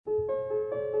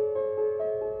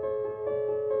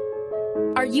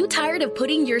Are you tired of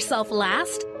putting yourself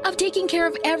last? Of taking care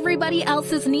of everybody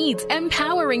else's needs and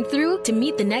powering through to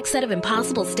meet the next set of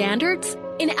impossible standards?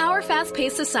 In our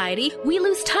fast-paced society, we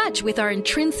lose touch with our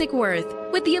intrinsic worth,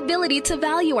 with the ability to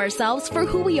value ourselves for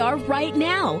who we are right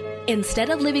now.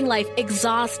 Instead of living life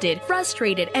exhausted,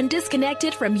 frustrated, and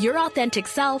disconnected from your authentic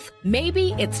self,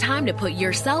 maybe it's time to put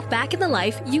yourself back in the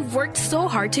life you've worked so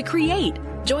hard to create.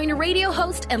 Join radio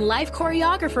host and life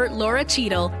choreographer Laura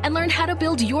Cheadle and learn how to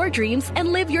build your dreams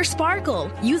and live your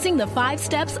sparkle using the 5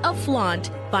 steps of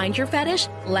Flaunt. Find your fetish,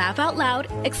 laugh out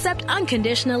loud, accept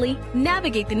unconditionally,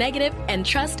 navigate the negative, and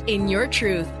trust in your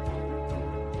truth.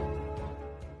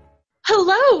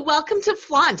 Hello, welcome to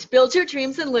Flaunt, Build Your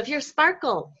Dreams and Live Your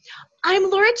Sparkle. I'm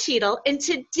Laura Cheadle, and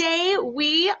today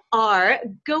we are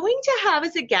going to have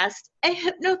as a guest a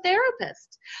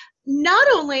hypnotherapist. Not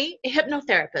only a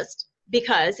hypnotherapist,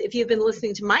 because if you've been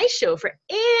listening to my show for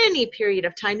any period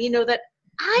of time, you know that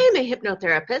I am a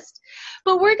hypnotherapist,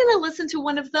 but we're going to listen to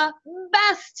one of the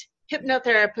best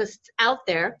hypnotherapists out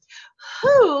there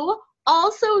who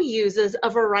also uses a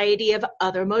variety of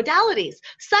other modalities,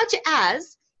 such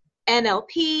as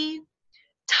NLP,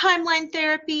 timeline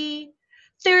therapy,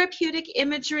 therapeutic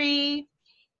imagery,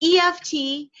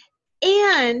 EFT,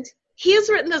 and he has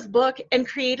written this book and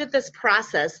created this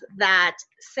process that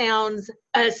sounds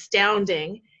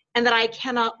astounding and that I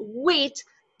cannot wait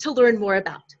to learn more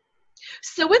about.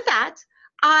 So with that,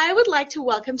 I would like to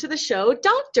welcome to the show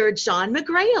Dr. John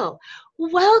McGrail.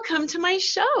 Welcome to my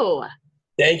show.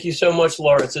 Thank you so much,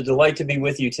 Laura. It's a delight to be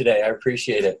with you today. I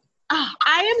appreciate it. Oh,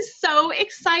 I am so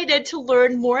excited to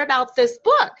learn more about this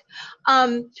book.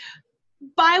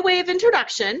 By way of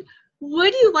introduction,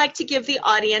 would you like to give the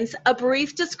audience a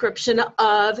brief description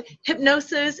of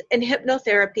hypnosis and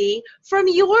hypnotherapy from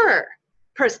your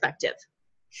perspective?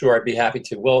 Sure, I'd be happy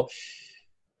to. Well,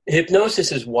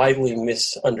 hypnosis is widely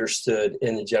misunderstood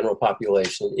in the general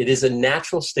population. It is a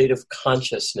natural state of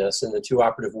consciousness, and the two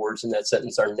operative words in that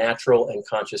sentence are natural and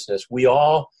consciousness. We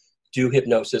all do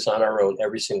hypnosis on our own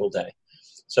every single day.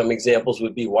 Some examples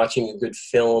would be watching a good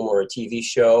film or a TV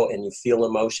show and you feel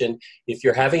emotion. If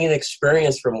you're having an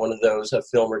experience from one of those, a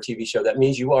film or TV show, that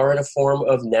means you are in a form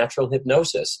of natural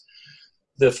hypnosis.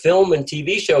 The film and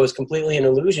TV show is completely an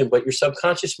illusion, but your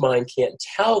subconscious mind can't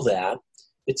tell that.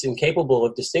 It's incapable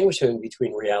of distinguishing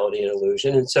between reality and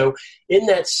illusion. And so in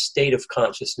that state of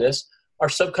consciousness, our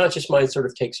subconscious mind sort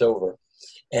of takes over.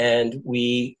 And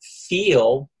we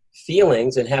feel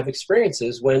feelings and have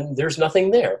experiences when there's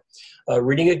nothing there.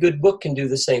 Reading a good book can do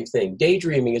the same thing.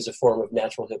 Daydreaming is a form of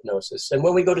natural hypnosis. And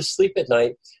when we go to sleep at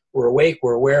night, we're awake,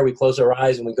 we're aware, we close our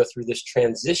eyes, and we go through this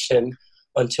transition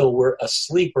until we're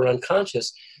asleep or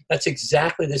unconscious. That's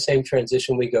exactly the same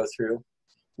transition we go through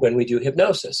when we do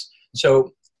hypnosis.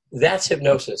 So that's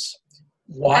hypnosis.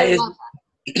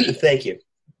 Thank you.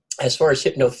 As far as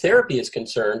hypnotherapy is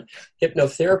concerned,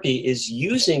 hypnotherapy is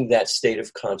using that state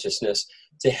of consciousness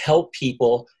to help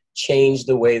people change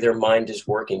the way their mind is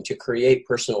working, to create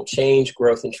personal change,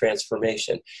 growth, and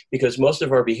transformation. Because most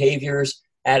of our behaviors,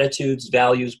 attitudes,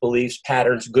 values, beliefs,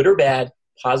 patterns, good or bad,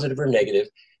 positive or negative,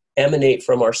 emanate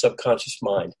from our subconscious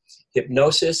mind.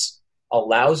 Hypnosis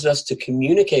allows us to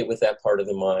communicate with that part of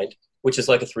the mind, which is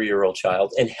like a 3-year-old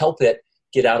child, and help it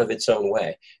get out of its own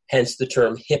way. Hence the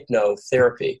term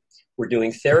hypnotherapy. We're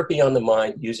doing therapy on the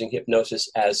mind using hypnosis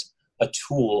as a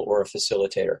tool or a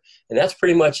facilitator. And that's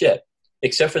pretty much it,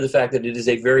 except for the fact that it is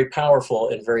a very powerful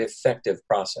and very effective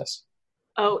process.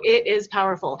 Oh, it is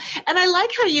powerful. And I like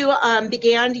how you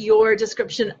began your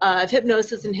description of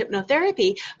hypnosis and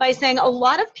hypnotherapy by saying a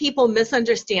lot of people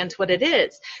misunderstand what it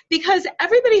is, because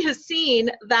everybody has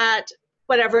seen that,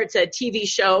 whatever, it's a TV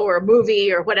show or a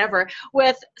movie or whatever,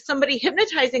 with somebody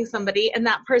hypnotizing somebody and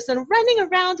that person running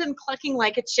around and clucking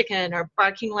like a chicken or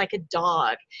barking like a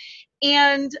dog.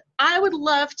 And I would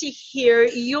love to hear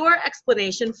your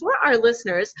explanation for our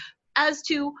listeners as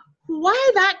to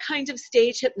why that kind of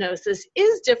stage hypnosis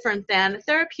is different than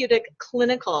therapeutic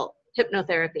clinical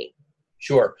hypnotherapy.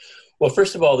 Sure. Well,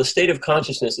 first of all, the state of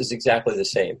consciousness is exactly the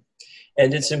same.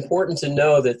 And it's important to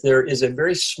know that there is a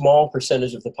very small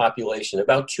percentage of the population,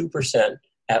 about 2%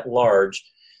 at large,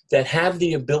 that have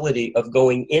the ability of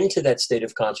going into that state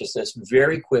of consciousness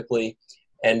very quickly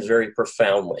and very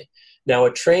profoundly. Now,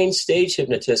 a trained stage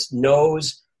hypnotist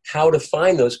knows how to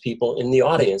find those people in the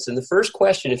audience. And the first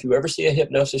question, if you ever see a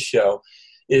hypnosis show,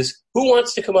 is who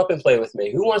wants to come up and play with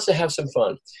me? Who wants to have some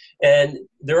fun? And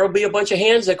there will be a bunch of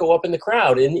hands that go up in the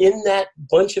crowd. And in that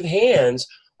bunch of hands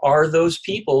are those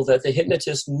people that the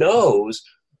hypnotist knows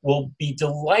will be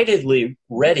delightedly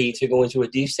ready to go into a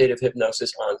deep state of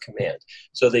hypnosis on command.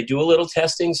 So they do a little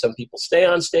testing. Some people stay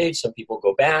on stage, some people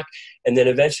go back, and then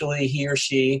eventually he or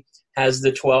she has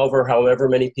the 12 or however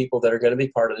many people that are going to be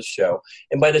part of the show.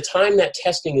 And by the time that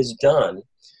testing is done,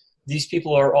 these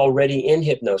people are already in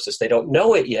hypnosis. They don't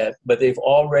know it yet, but they've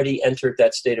already entered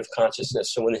that state of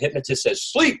consciousness. So when the hypnotist says,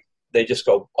 sleep, they just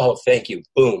go, oh, thank you,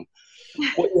 boom.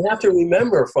 What you have to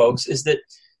remember, folks, is that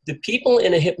the people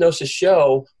in a hypnosis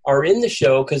show are in the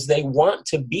show because they want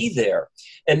to be there.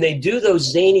 And they do those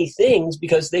zany things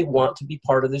because they want to be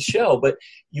part of the show. But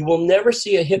you will never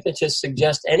see a hypnotist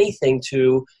suggest anything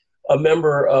to a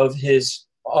member of his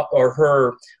or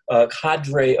her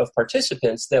cadre of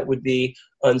participants that would be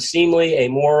unseemly,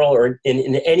 amoral, or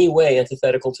in any way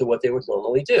antithetical to what they would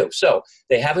normally do. So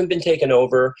they haven't been taken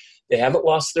over. They haven't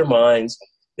lost their minds.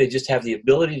 They just have the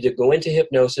ability to go into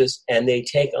hypnosis, and they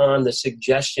take on the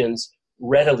suggestions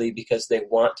readily because they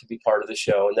want to be part of the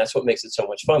show. And that's what makes it so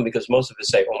much fun, because most of us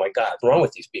say, oh my God, what's wrong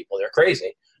with these people? They're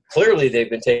crazy. Clearly they've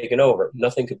been taken over.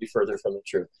 Nothing could be further from the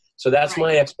truth. So that's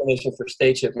my explanation for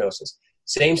stage hypnosis.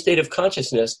 Same state of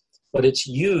consciousness, but it's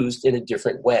used in a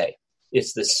different way.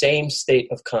 It's the same state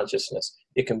of consciousness.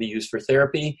 It can be used for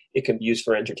therapy. It can be used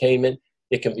for entertainment.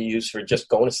 It can be used for just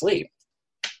going to sleep.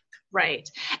 Right.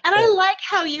 And I like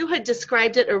how you had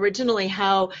described it originally,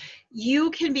 how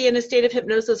you can be in a state of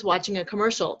hypnosis watching a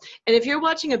commercial. And if you're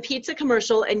watching a pizza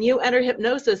commercial and you enter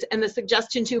hypnosis and the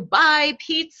suggestion to buy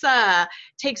pizza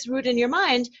takes root in your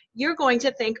mind, you're going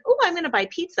to think, oh, I'm going to buy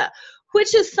pizza,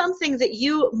 which is something that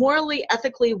you morally,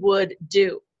 ethically would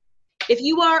do. If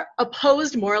you are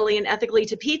opposed morally and ethically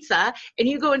to pizza and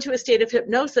you go into a state of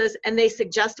hypnosis and they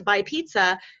suggest buy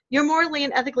pizza, you're morally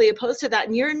and ethically opposed to that,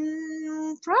 and you're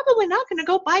probably not going to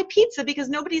go buy pizza because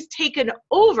nobody's taken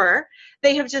over.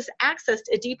 They have just accessed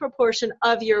a deeper portion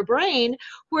of your brain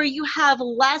where you have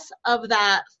less of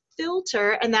that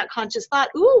filter and that conscious thought.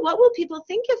 Ooh, what will people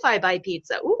think if I buy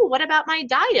pizza? Ooh, what about my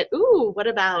diet? Ooh, what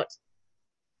about?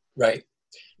 Right.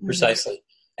 Precisely.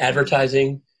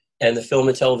 Advertising and the film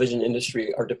and television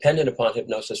industry are dependent upon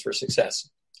hypnosis for success.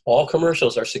 All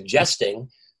commercials are suggesting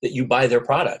that you buy their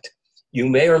product. You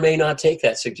may or may not take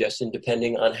that suggestion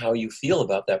depending on how you feel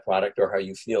about that product or how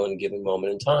you feel in a given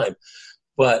moment in time.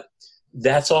 But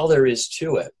that's all there is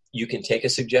to it. You can take a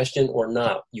suggestion or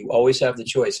not. You always have the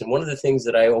choice. And one of the things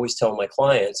that I always tell my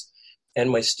clients and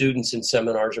my students in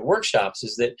seminars or workshops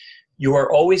is that you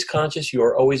are always conscious, you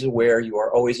are always aware, you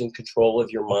are always in control of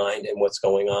your mind and what's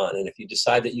going on. And if you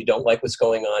decide that you don't like what's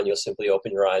going on, you'll simply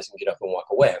open your eyes and get up and walk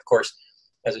away. Of course,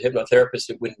 as a hypnotherapist,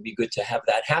 it wouldn't be good to have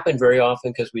that happen very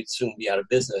often because we'd soon be out of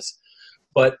business.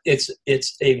 But it's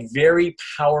a very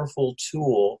powerful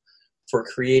tool for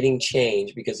creating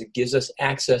change because it gives us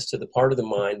access to the part of the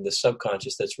mind, the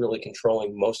subconscious, that's really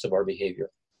controlling most of our behavior.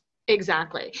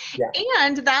 Exactly. Yeah.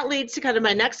 And that leads to kind of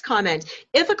my next comment.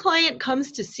 If a client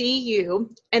comes to see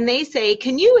you and they say,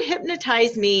 can you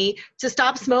hypnotize me to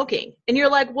stop smoking? And you're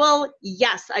like, well,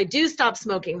 yes, I do stop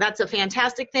smoking. That's a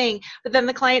fantastic thing. But then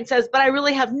the client says, but I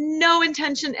really have no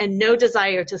intention and no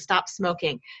desire to stop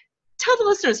smoking. Tell the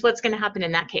listeners what's going to happen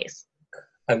in that case.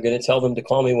 I'm going to tell them to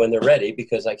call me when they're ready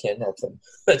because I can't help them.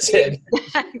 That's it.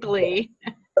 Exactly.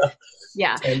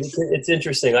 Yeah. And it's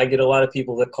interesting. I get a lot of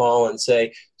people that call and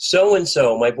say,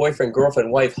 so-and-so, my boyfriend,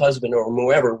 girlfriend, wife, husband, or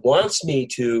whoever wants me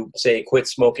to, say, quit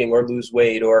smoking or lose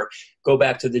weight or go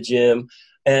back to the gym.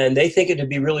 And they think it'd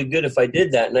be really good if I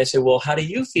did that. And I say, well, how do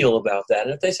you feel about that?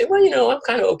 And if they say, well, I'm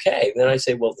kind of okay. Then I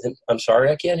say, well, I'm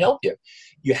sorry, I can't help you.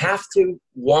 You have to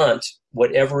want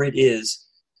whatever it is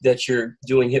that you're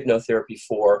doing hypnotherapy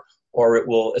for, or it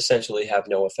will essentially have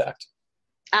no effect.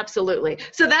 Absolutely.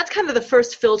 So that's kind of the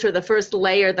first filter, the first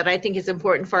layer that I think is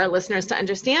important for our listeners to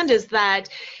understand is that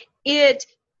it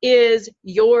is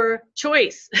your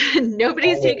choice.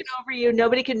 Nobody's taken over you.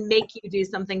 Nobody can make you do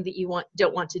something that you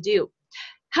don't want to do.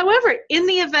 However, in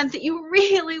the event that you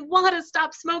really want to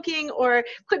stop smoking or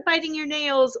quit biting your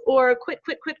nails or quit,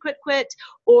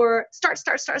 or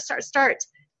start,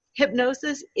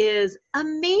 hypnosis is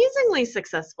amazingly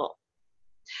successful.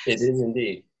 It is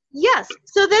indeed. Yes.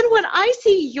 So then when I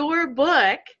see your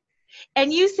book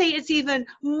and you say it's even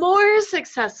more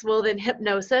successful than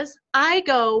hypnosis, I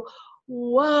go,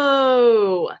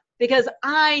 whoa, because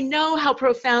I know how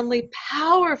profoundly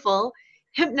powerful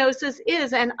hypnosis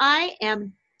is, and I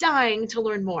am dying to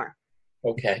learn more.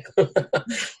 Okay.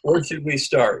 Where should we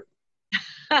start?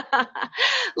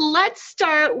 Let's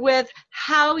start with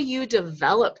how you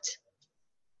developed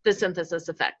the synthesis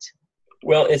effect.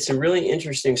 Well, it's a really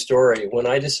interesting story. When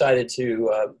I decided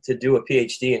to do a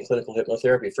PhD in clinical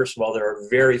hypnotherapy, first of all, there are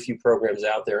very few programs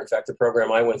out there. In fact, the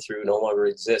program I went through no longer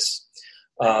exists.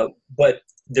 But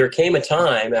there came a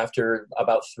time after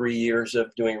about 3 years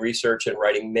of doing research and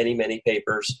writing many, many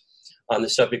papers on the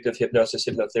subject of hypnosis,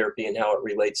 hypnotherapy, and how it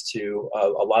relates to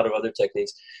a lot of other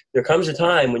techniques. There comes a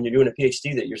time when you're doing a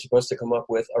PhD that you're supposed to come up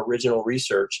with original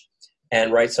research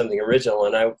and write something original.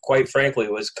 And I, quite frankly,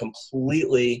 was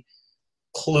completely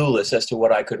clueless as to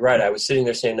what I could write. I was sitting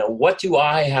there saying, now, what do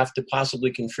I have to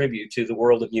possibly contribute to the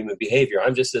world of human behavior?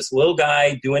 I'm just this little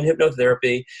guy doing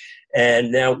hypnotherapy,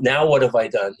 and now what have I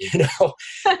done?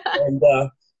 And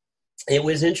it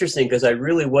was interesting because I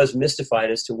really was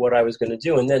mystified as to what I was going to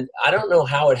do. And then I don't know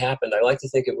how it happened. I like to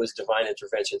think it was divine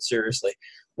intervention, seriously.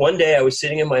 One day I was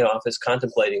sitting in my office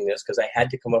contemplating this because I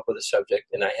had to come up with a subject,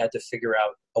 and I had to figure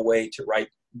out a way to write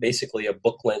basically a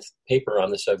book-length paper on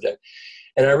the subject.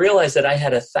 And I realized that I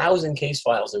had 1,000 case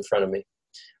files in front of me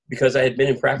because I had been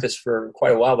in practice for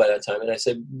quite a while by that time. And I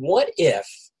said, what if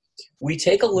we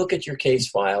take a look at your case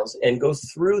files and go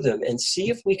through them and see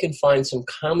if we can find some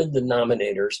common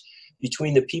denominators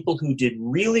between the people who did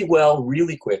really well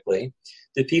really quickly,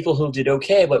 the people who did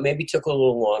okay but maybe took a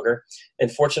little longer,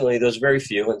 and fortunately those very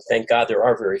few, and thank God there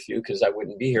are very few because I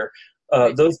wouldn't be here,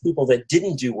 those people that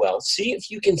didn't do well, see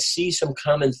if you can see some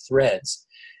common threads.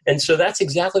 And so that's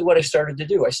exactly what I started to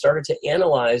do. I started to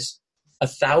analyze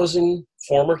 1,000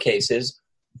 former cases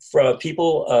from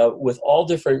people with all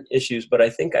different issues, but I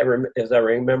think as I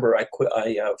remember, I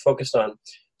focused on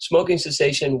smoking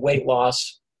cessation, weight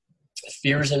loss,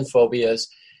 fears and phobias,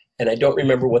 and I don't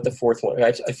remember what the fourth one.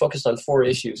 I focused on 4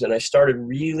 issues, and I started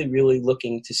really, really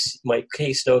looking to see my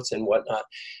case notes and whatnot.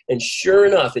 And sure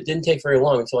enough, it didn't take very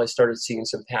long until I started seeing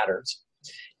some patterns.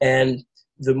 And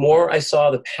the more I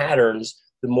saw the patterns,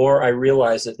 the more I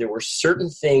realized that there were certain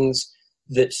things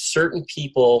that certain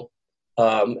people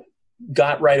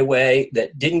got right away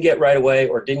that didn't get right away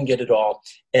or didn't get at all.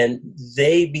 And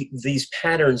these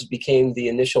patterns became the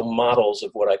initial models of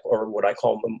what I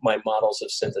call my models of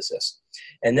synthesis.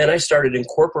 And then I started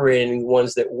incorporating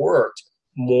ones that worked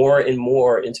more and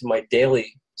more into my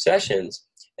daily sessions.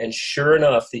 And sure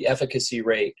enough, the efficacy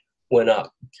rate went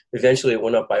up. Eventually it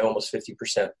went up by almost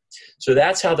 50%. So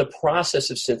that's how the process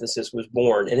of synthesis was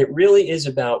born. And it really is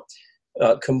about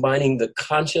combining the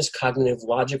conscious, cognitive,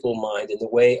 logical mind in the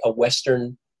way a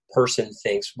Western person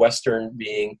thinks, Western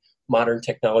being modern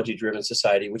technology-driven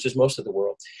society, which is most of the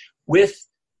world, with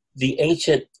the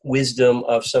ancient wisdom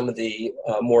of some of the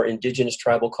more indigenous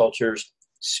tribal cultures,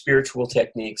 spiritual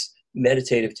techniques,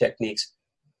 meditative techniques,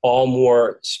 all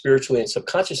more spiritually and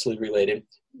subconsciously related,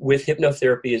 with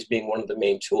hypnotherapy as being one of the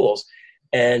main tools.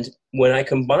 And when I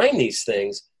combine these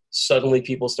things, suddenly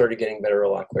people started getting better a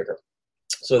lot quicker.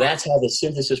 So that's how the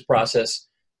synthesis process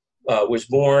was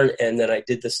born. And then I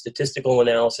did the statistical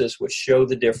analysis, which showed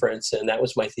the difference. And that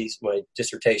was my thesis, my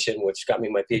dissertation, which got me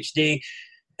my PhD.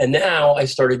 And now I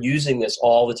started using this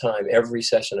all the time. Every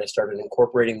session, I started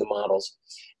incorporating the models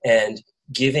and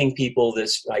giving people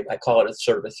this, I call it a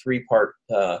sort of a 3-part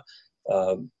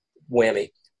whammy.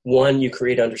 1, you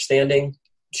create understanding.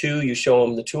 2, you show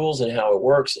them the tools and how it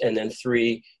works. And then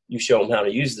 3, you show them how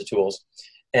to use the tools.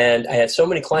 And I had so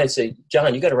many clients say,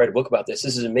 John, you got to write a book about this.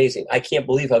 This is amazing. I can't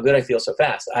believe how good I feel so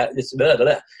fast. It's blah, blah,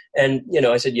 blah. And,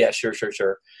 I said, yeah, sure.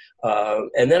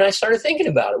 And then I started thinking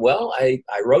about it. Well, I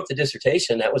wrote the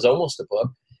dissertation. That was almost a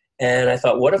book. And I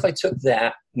thought, what if I took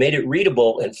that, made it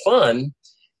readable and fun?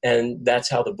 And that's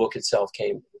how the book itself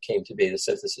came to be, the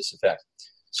synthesis effect.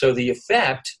 So the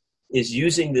effect is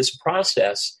using this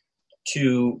process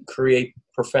to create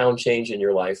profound change in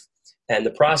your life. And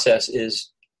the process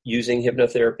is using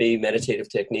hypnotherapy, meditative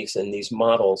techniques, and these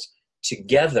models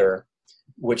together,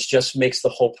 which just makes the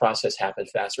whole process happen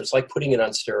faster. It's like putting it on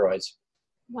steroids.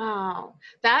 Wow,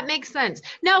 that makes sense.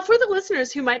 Now, for the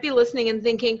listeners who might be listening and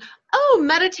thinking, oh,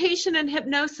 meditation and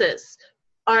hypnosis,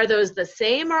 are those the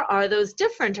same or are those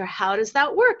different, or how does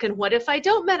that work? And what if I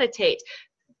don't meditate?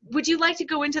 Would you like to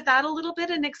go into that a little bit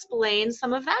and explain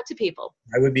some of that to people?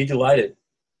 I would be delighted.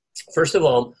 First of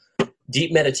all,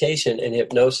 deep meditation and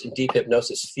deep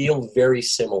hypnosis feel very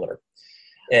similar.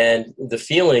 And the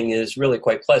feeling is really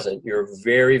quite pleasant. You're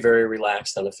very, very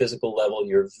relaxed on a physical level.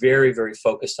 You're very, very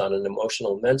focused on an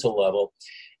emotional, mental level.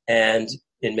 And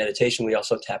in meditation, we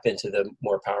also tap into the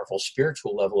more powerful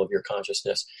spiritual level of your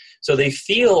consciousness. So they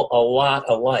feel a lot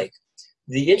alike.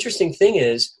 The interesting thing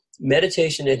is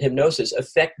meditation and hypnosis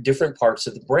affect different parts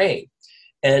of the brain.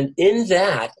 And in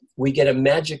that, we get a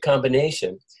magic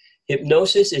combination.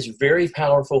 Hypnosis is very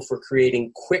powerful for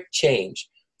creating quick change,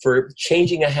 for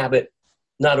changing a habit,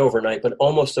 not overnight, but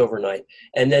almost overnight.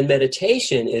 And then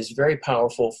meditation is very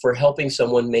powerful for helping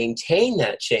someone maintain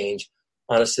that change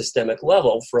on a systemic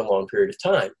level for a long period of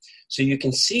time. So you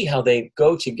can see how they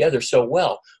go together so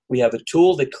well. We have a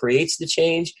tool that creates the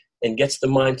change and gets the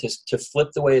mind to flip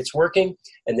the way it's working.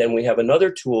 And then we have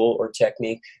another tool or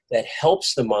technique that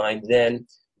helps the mind then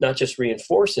not just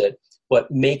reinforce it, but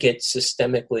make it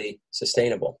systemically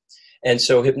sustainable. And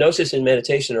so hypnosis and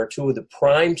meditation are two of the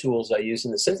prime tools I use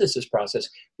in the synthesis process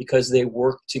because they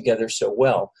work together so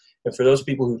well. And for those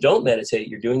people who don't meditate,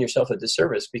 you're doing yourself a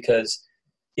disservice because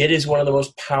it is one of the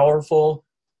most powerful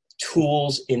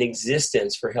tools in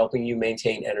existence for helping you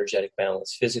maintain energetic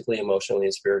balance, physically, emotionally,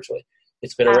 and spiritually.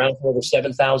 It's been around for over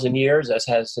 7,000 years, as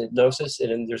has hypnosis,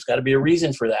 and there's got to be a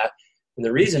reason for that. And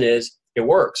the reason is it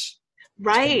works.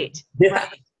 Right. Yeah.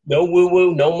 Right. No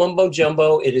woo-woo, no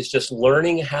mumbo-jumbo. It is just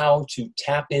learning how to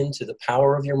tap into the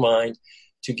power of your mind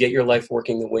to get your life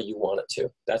working the way you want it to.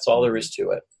 That's all there is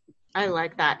to it. I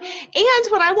like that.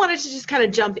 And what I wanted to just kind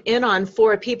of jump in on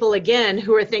for people, again,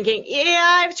 who are thinking,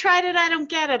 yeah, I've tried it, I don't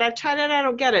get it. I've tried it, I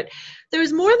don't get it.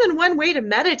 There's more than one way to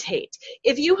meditate.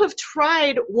 If you have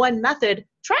tried one method,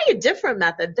 try a different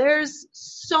method. There's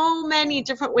so many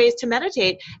different ways to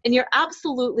meditate. And you're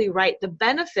absolutely right. The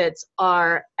benefits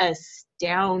are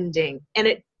astounding. And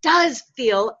it does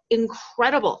feel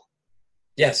incredible.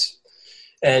 Yes.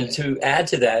 And to add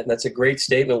to that, and that's a great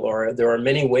statement, Laura, there are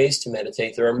many ways to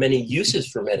meditate. There are many uses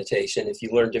for meditation if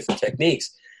you learn different techniques.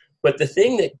 But the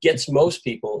thing that gets most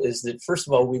people is that, first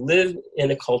of all, we live in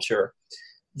a culture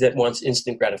that wants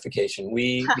instant gratification.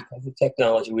 Because of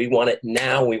technology, we want it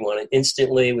now. We want it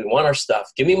instantly. We want our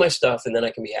stuff. Give me my stuff, and then I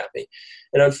can be happy.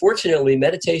 And unfortunately,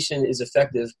 meditation is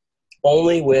effective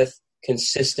only with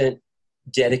consistent,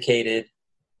 dedicated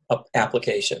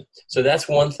application. So that's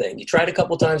one thing. You try it a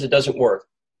couple times, it doesn't work.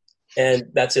 And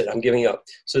that's it. I'm giving up.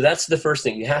 So that's the first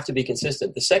thing. You have to be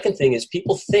consistent. The second thing is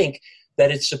people think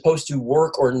that it's supposed to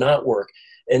work or not work.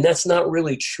 And that's not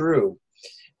really true.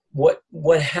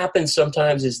 What happens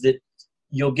sometimes is that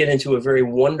you'll get into a very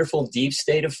wonderful deep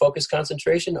state of focused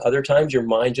concentration. Other times your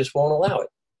mind just won't allow it.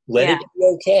 Let it be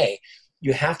okay.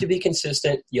 You have to be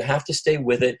consistent. You have to stay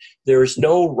with it. There is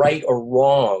no right or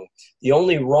wrong. The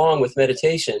only wrong with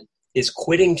meditation is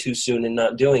quitting too soon and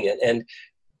not doing it. And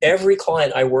every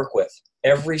client I work with,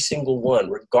 every single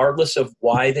one, regardless of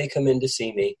why they come in to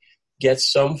see me,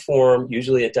 gets some form,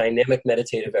 usually a dynamic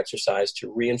meditative exercise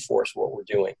to reinforce what we're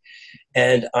doing.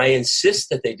 And I insist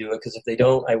that they do it because if they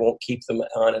don't, I won't keep them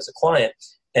on as a client.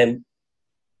 And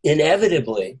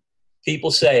inevitably,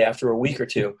 people say after a week or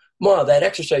two, Ma, that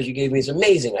exercise you gave me is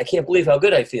amazing. I can't believe how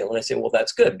good I feel. And I say, well,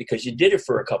 that's good because you did it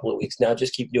for a couple of weeks. Now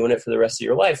just keep doing it for the rest of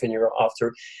your life and you're off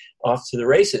to the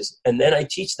races. And then I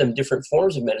teach them different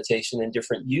forms of meditation and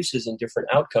different uses and different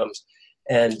outcomes.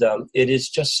 And it is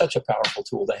just such a powerful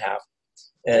tool to have.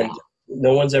 And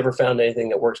no one's ever found anything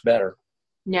that works better.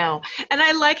 No. And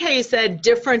I like how you said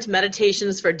different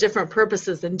meditations for different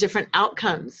purposes and different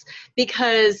outcomes,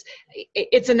 because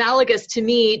it's analogous to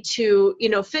me to,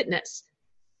 fitness.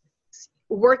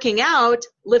 Working out,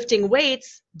 lifting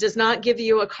weights does not give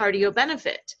you a cardio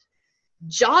benefit.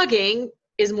 Jogging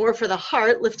is more for the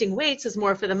heart. Lifting weights is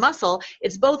more for the muscle.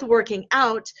 It's both working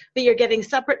out, but you're getting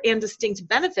separate and distinct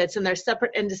benefits, and they're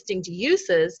separate and distinct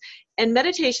uses. And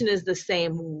meditation is the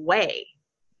same way.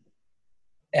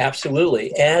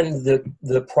 Absolutely. And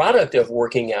the product of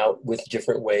working out with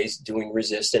different ways, doing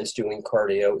resistance, doing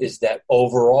cardio, is that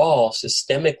overall,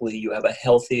 systemically, you have a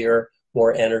healthier,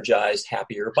 more energized,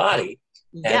 happier body.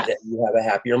 Yes. And then you have a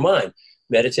happier mind.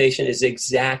 Meditation is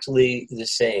exactly the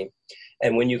same.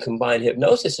 And when you combine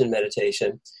hypnosis and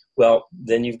meditation, well,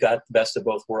 then you've got the best of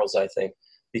both worlds, I think,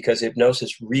 because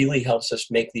hypnosis really helps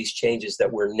us make these changes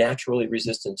that we're naturally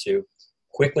resistant to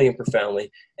quickly and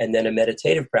profoundly. And then a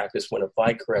meditative practice, when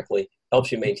applied correctly,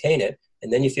 helps you maintain it.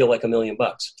 And then you feel like $1 million.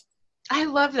 I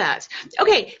love that.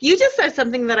 Okay, you just said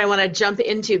something that I want to jump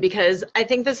into because I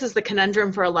think this is the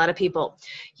conundrum for a lot of people.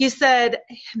 You said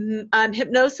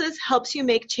hypnosis helps you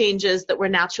make changes that we're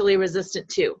naturally resistant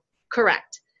to.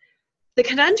 Correct. The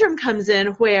conundrum comes in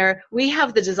where we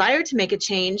have the desire to make a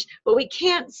change, but we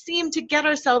can't seem to get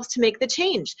ourselves to make the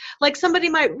change. Like somebody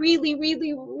might really,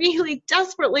 really, really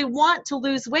desperately want to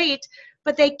lose weight,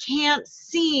 but they can't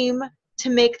seem to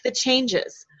make the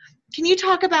changes. Can you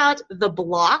talk about the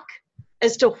block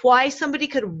as to why somebody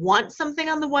could want something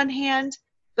on the one hand,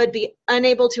 but be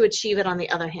unable to achieve it on the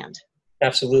other hand?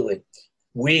 Absolutely.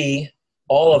 We,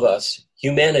 all of us,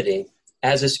 humanity,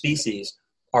 as a species,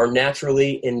 are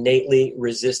naturally, innately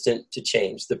resistant to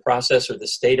change. The process or the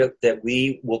state that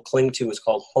we will cling to is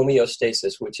called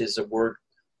homeostasis, which is a word,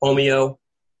 homeo,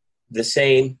 the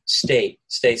same state,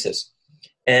 stasis.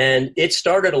 And it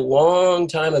started a long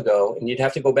time ago, and you'd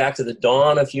have to go back to the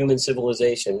dawn of human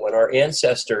civilization when our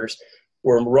ancestors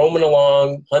were roaming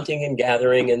along, hunting and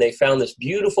gathering, and they found this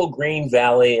beautiful green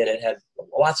valley, and it had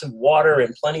lots of water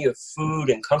and plenty of food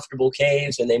and comfortable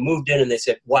caves, and they moved in and they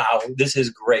said, wow, this is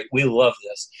great. We love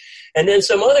this. And then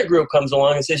some other group comes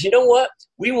along and says, you know what?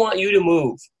 We want you to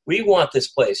move. We want this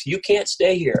place. You can't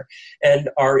stay here. And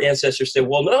our ancestors said,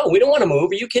 well, no, we don't want to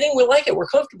move. Are you kidding? We like it. We're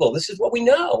comfortable. This is what we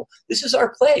know. This is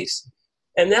our place.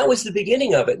 And that was the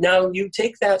beginning of it. Now, you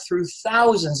take that through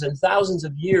thousands and thousands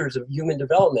of years of human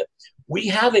development. We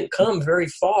haven't come very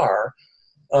far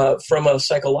from a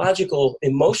psychological,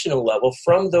 emotional level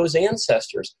from those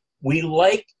ancestors. We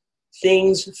like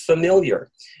things familiar.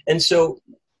 And so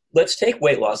let's take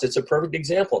weight loss. It's a perfect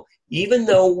example. Even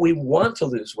though we want to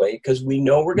lose weight because we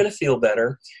know we're going to feel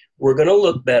better, we're going to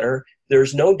look better,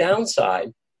 there's no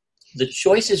downside, the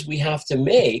choices we have to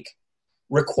make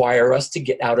require us to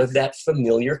get out of that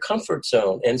familiar comfort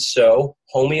zone. And so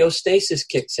homeostasis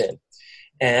kicks in.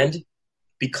 And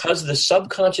because the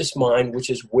subconscious mind, which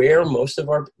is where most of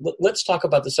our, let's talk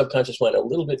about the subconscious mind a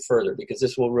little bit further because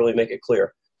this will really make it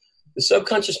clear. The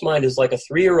subconscious mind is like a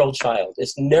 3-year-old child. It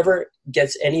never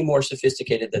gets any more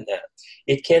sophisticated than that.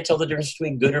 It can't tell the difference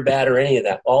between good or bad or any of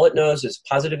that. All it knows is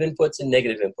positive inputs and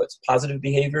negative inputs, positive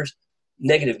behaviors,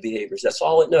 negative behaviors. That's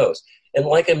all it knows. And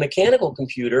like a mechanical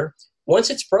computer, once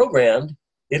it's programmed,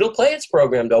 it'll play its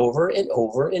programmed over and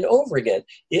over and over again.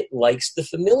 It likes the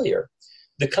familiar.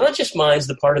 The conscious mind's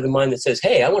the part of the mind that says,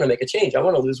 hey, I want to make a change. I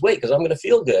want to lose weight because I'm going to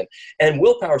feel good. And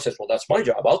willpower says, well, that's my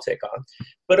job. I'll take on.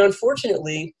 But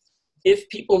unfortunately, if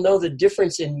people know the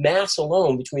difference in mass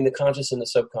alone between the conscious and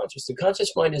the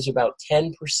conscious mind is about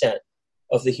 10%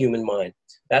 of the human mind.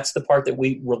 That's the part that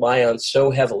we rely on so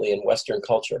heavily in Western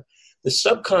culture. The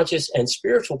subconscious and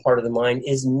spiritual part of the mind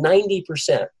is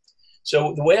 90%.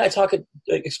 So the way I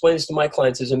explain this to my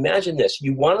clients is imagine this.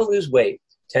 You want to lose weight.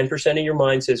 10% of your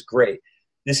mind says, great.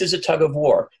 This is a tug of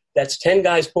war. That's 10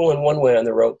 guys pulling one way on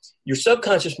the rope. Your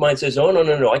subconscious mind says, oh,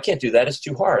 no, I can't do that. It's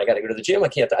too hard. I got to go to the gym. I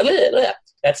can't.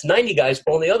 That's 90 guys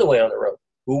pulling the other way on the rope.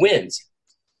 Who wins?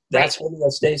 That's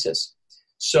homeostasis.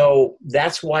 So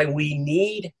that's why we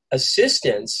need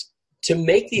assistance to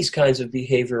make these kinds of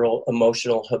behavioral,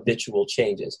 emotional, habitual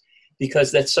changes.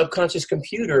 Because that subconscious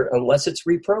computer, unless it's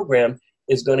reprogrammed,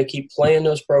 is going to keep playing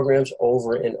those programs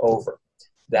over and over.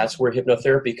 That's where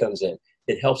hypnotherapy comes in.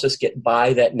 It helps us get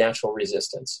by that natural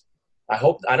resistance. I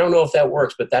don't know if that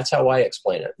works, but that's how I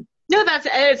explain it. No,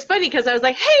 it's funny because I was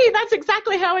like, hey, that's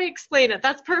exactly how I explain it.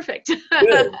 That's perfect.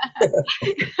 Good.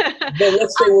 Then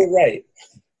let's say we're right.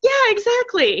 Yeah,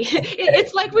 exactly.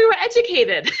 It's like we were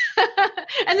educated.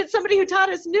 And it's somebody who taught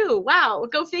us knew. Wow,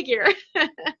 go figure.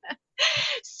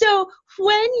 So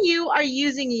when you are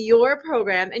using your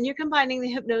program and you're combining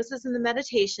the hypnosis and the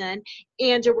meditation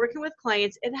and you're working with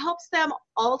clients, it helps them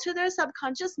alter their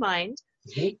subconscious mind.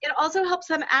 Mm-hmm. It also helps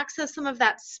them access some of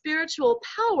that spiritual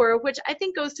power, which I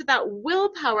think goes to that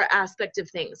willpower aspect of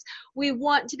things. We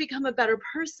want to become a better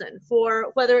person for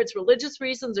whether it's religious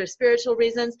reasons or spiritual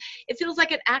reasons. It feels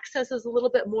like it accesses a little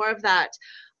bit more of that,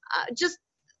 just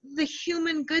the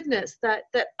human goodness that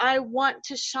I want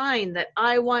to shine, that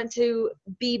I want to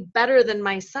be better than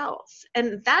myself.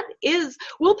 And that is,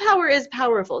 willpower is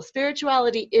powerful.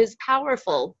 Spirituality is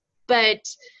powerful, but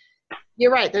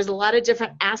you're right. There's a lot of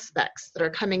different aspects that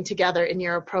are coming together in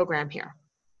your program here.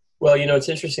 Well, it's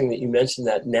interesting that you mentioned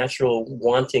that natural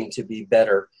wanting to be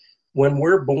better. When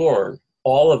we're born,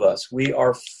 all of us, we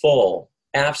are full,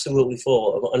 absolutely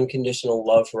full of unconditional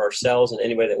love for ourselves and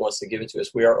anybody that wants to give it to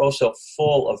us. We are also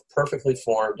full of perfectly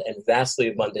formed and vastly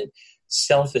abundant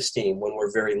self-esteem when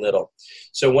we're very little.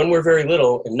 So when we're very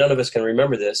little, and none of us can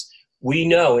remember this, we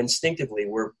know instinctively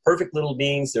we're perfect little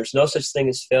beings. There's no such thing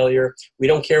as failure. We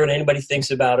don't care what anybody thinks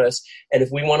about us. And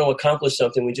if we want to accomplish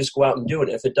something, we just go out and do it.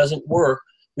 If it doesn't work,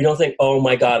 we don't think, oh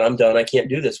my God, I'm done. I can't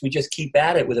do this. We just keep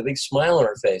at it with a big smile on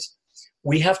our face.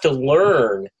 We have to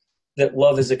learn that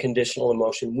love is a conditional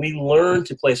emotion. We learn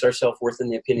to place our self-worth in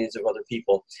the opinions of other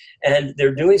people. And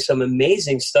they're doing some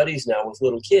amazing studies now with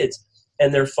little kids.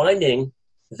 And they're finding,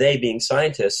 they being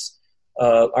scientists,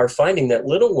 are finding that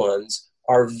little ones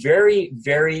are very,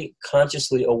 very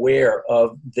consciously aware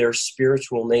of their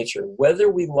spiritual nature, whether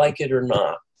we like it or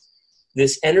not.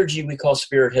 This energy we call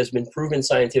spirit has been proven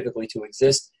scientifically to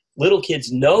exist. Little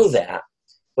kids know that,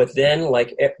 but then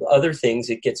like other things,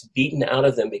 it gets beaten out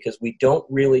of them because we don't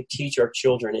really teach our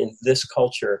children in this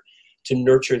culture to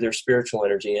nurture their spiritual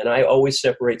energy. And I always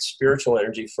separate spiritual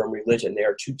energy from religion. They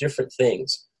are two different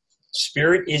things.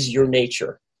 Spirit is your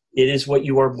nature. It is what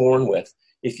you are born with.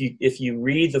 If you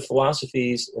read the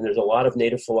philosophies, and there's a lot of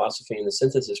native philosophy in the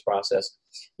synthesis process,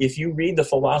 if you read the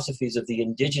philosophies of the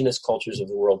indigenous cultures of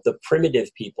the world, the primitive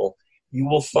people, you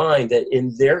will find that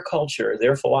in their culture,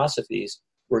 their philosophies,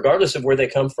 regardless of where they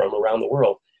come from around the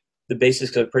world, the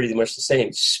basics are pretty much the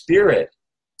same. Spirit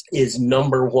is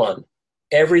number one.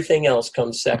 Everything else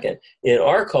comes second. In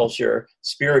our culture,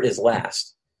 spirit is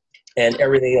last, and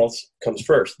everything else comes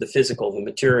first, the physical, the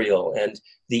material, and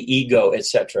the ego,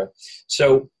 etc.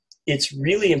 So it's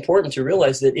really important to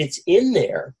realize that it's in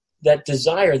there, that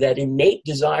desire, that innate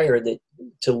desire that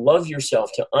to love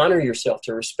yourself, to honor yourself,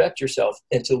 to respect yourself,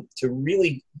 and to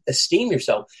really esteem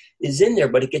yourself is in there,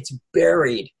 but it gets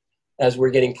buried as we're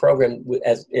getting programmed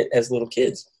as little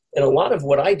kids. And a lot of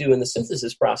what I do in the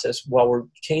synthesis process, while we're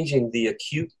changing the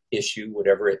acute issue,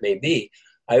 whatever it may be,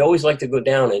 I always like to go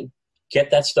down and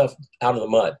get that stuff out of the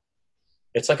mud.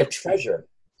 It's like a treasure.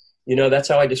 You know, that's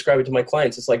how I describe it to my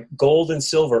clients. It's like gold and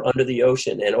silver under the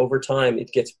ocean, and over time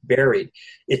it gets buried.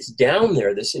 It's down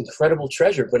there, this incredible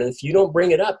treasure, but if you don't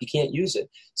bring it up, you can't use it.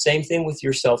 Same thing with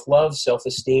your self-love,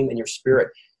 self-esteem, and your spirit.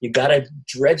 You got to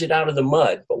dredge it out of the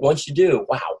mud, but once you do,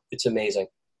 wow, it's amazing.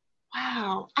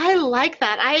 Wow, I like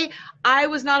that. I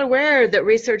was not aware that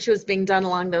research was being done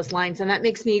along those lines, and that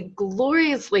makes me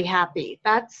gloriously happy.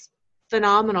 That's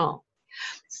phenomenal.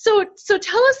 So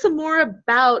tell us some more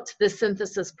about the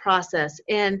synthesis process.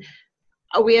 And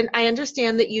I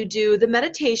understand that you do the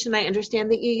meditation. I understand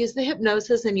that you use the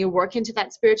hypnosis and you work into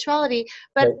that spirituality.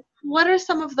 But Right. What are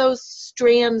some of those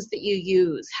strands that you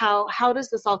use? How does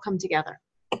this all come together?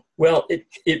 Well,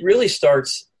 it really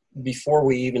starts before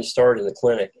we even start in the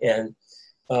clinic. And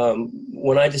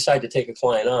when I decide to take a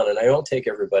client on, and I don't take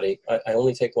everybody, I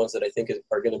only take ones that I think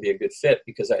are going to be a good fit,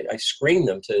 because I screen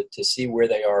them to see where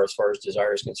they are as far as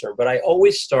desire is concerned. But I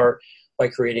always start by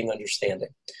creating understanding.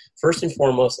 First and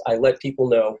foremost, I let people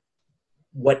know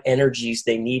what energies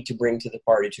they need to bring to the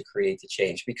party to create the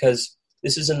change, because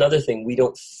this is another thing. We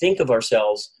don't think of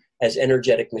ourselves as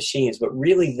energetic machines, but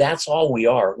really that's all we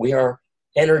are. We are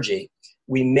energy.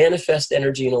 We manifest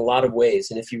energy in a lot of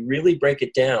ways. And if you really break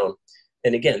it down,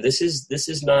 and again, this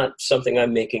is not something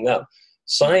I'm making up.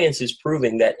 Science is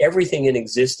proving that everything in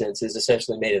existence is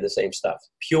essentially made of the same stuff,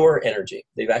 pure energy.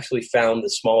 They've actually found the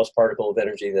smallest particle of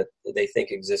energy that they think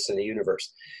exists in the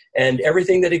universe. And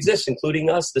everything that exists, including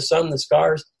us, the sun, the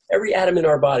stars, every atom in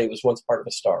our body was once part of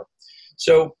a star.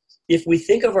 So if we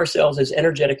think of ourselves as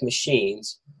energetic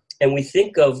machines, and we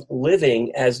think of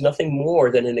living as nothing more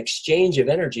than an exchange of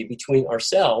energy between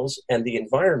ourselves and the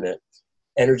environment,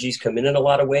 energies come in a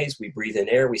lot of ways. We breathe in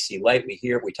air, we see light, we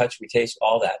hear, we touch, we taste,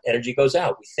 all that. Energy goes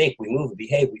out. We think, we move, we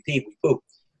behave, we pee, we poop.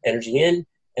 Energy in,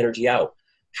 energy out.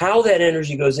 How that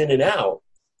energy goes in and out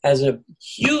has a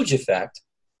huge effect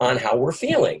on how we're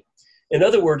feeling. In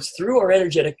other words, through our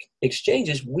energetic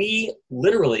exchanges, we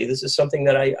literally, this is something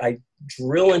that I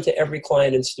drill into every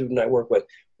client and student I work with,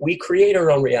 we create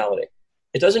our own reality.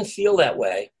 It doesn't feel that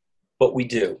way, but we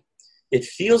do. It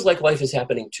feels like life is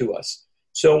happening to us.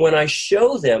 So when I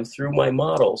show them through my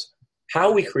models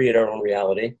how we create our own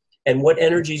reality and what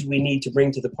energies we need to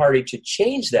bring to the party to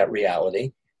change that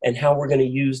reality, and how we're going to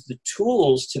use the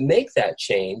tools to make that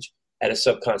change at a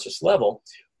subconscious level,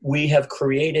 we've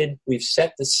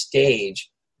set the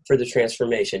stage for the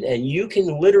transformation. And you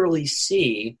can literally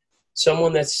see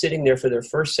someone that's sitting there for their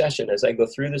first session as I go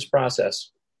through this process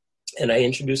and I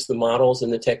introduce the models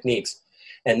and the techniques,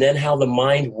 and then how the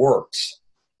mind works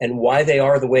and why they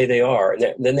are the way they are.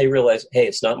 And then they realize, hey,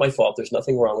 it's not my fault. There's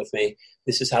nothing wrong with me.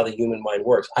 This is how the human mind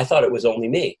works. I thought it was only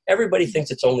me. Everybody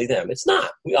thinks it's only them. It's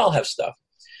not. We all have stuff.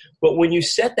 But when you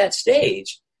set that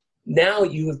stage, now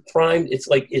you have primed, it's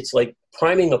like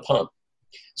priming a pump.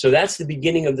 So that's the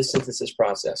beginning of the synthesis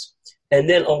process. And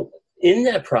then in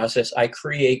that process, I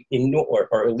create,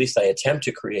 or at least I attempt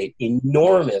to create,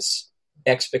 enormous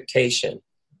expectation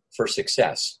for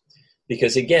success.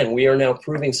 Because again, we are now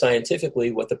proving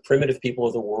scientifically what the primitive people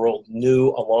of the world knew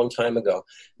a long time ago.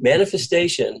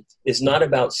 Manifestation is not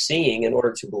about seeing in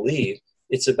order to believe.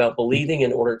 It's about believing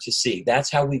in order to see.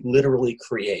 That's how we literally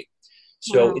create.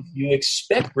 So If you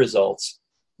expect results,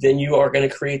 then you are going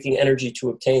to create the energy to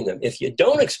obtain them. If you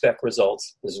don't expect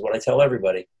results, this is what I tell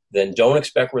everybody, then don't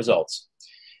expect results.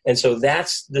 And so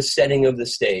that's the setting of the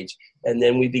stage. And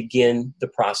then we begin the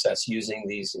process using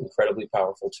these incredibly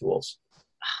powerful tools.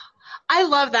 I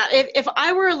love that. If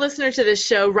I were a listener to this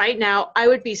show right now, I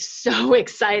would be so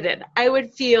excited. I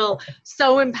would feel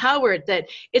so empowered that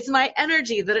it's my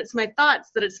energy, that it's my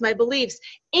thoughts, that it's my beliefs,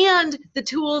 and the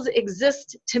tools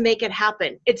exist to make it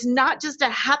happen. It's not just a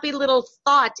happy little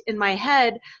thought in my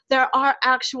head. There are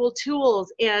actual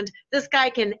tools, and this guy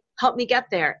can help me get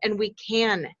there, and we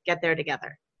can get there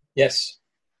together. Yes,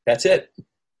 that's it.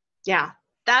 Yeah,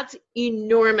 that's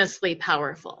enormously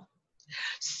powerful.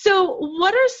 So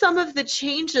what are some of the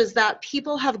changes that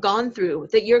people have gone through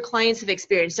that your clients have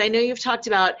experienced? I know you've talked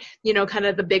about, kind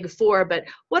of the big four, but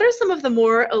what are some of the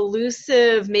more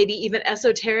elusive, maybe even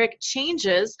esoteric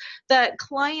changes that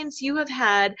clients you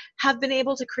have been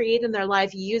able to create in their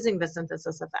life using the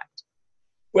synthesis effect?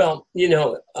 Well,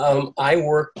 I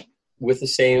work with the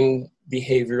same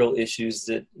behavioral issues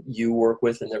that you work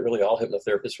with and that really all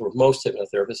hypnotherapists or most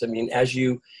hypnotherapists. I mean, as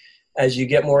you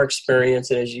get more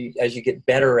experience and as you get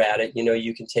better at it,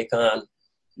 you can take on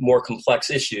more complex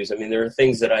issues. I mean, there are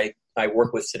things that I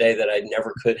work with today that I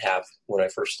never could have when I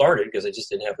first started because I just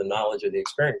didn't have the knowledge or the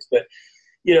experience. But,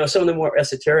 some of the more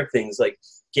esoteric things like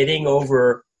getting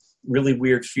over really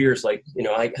weird fears, like,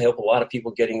 I help a lot of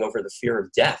people getting over the fear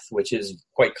of death, which is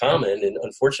quite common. And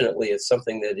unfortunately, it's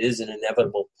something that is an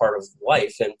inevitable part of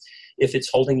life. And if it's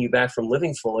holding you back from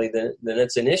living fully, then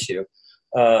it's an issue.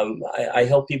 I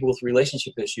help people with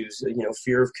relationship issues,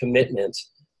 fear of commitment.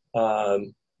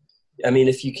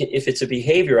 If it's a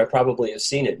behavior, I probably have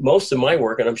seen it. Most of my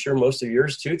work, and I'm sure most of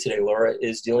yours too today, Laura,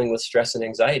 is dealing with stress and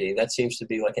anxiety. That seems to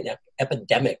be like an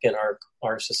epidemic in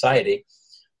our society,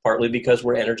 partly because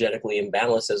we're energetically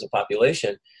imbalanced as a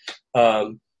population.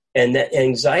 And that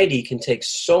anxiety can take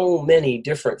so many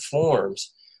different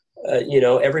forms.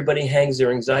 Everybody hangs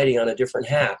their anxiety on a different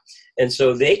hat. And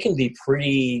so they can be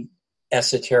pretty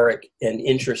esoteric and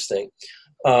interesting.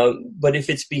 But if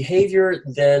it's behavior,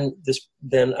 then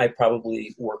I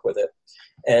probably work with it.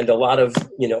 And a lot of,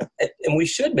 and we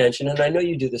should mention, and I know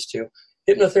you do this too,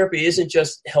 hypnotherapy isn't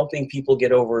just helping people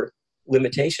get over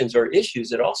limitations or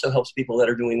issues. It also helps people that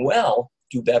are doing well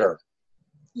do better.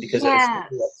 Because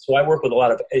so I work with a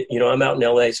lot of, I'm out in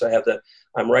LA, so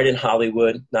I'm right in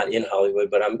Hollywood, not in Hollywood,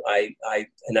 but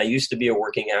I used to be a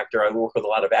working actor. I work with a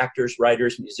lot of actors,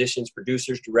 writers, musicians,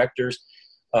 producers, directors,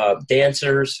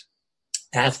 dancers,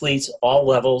 athletes, all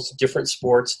levels, different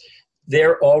sports.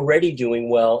 They're already doing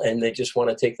well and they just want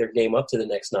to take their game up to the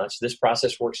next notch. This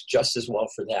process works just as well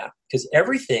for that. Because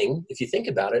everything, if you think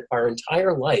about it, our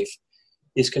entire life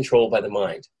is controlled by the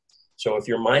mind. So if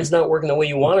your mind's not working the way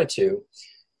you want it to,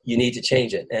 you need to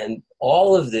change it. And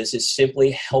all of this is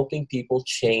simply helping people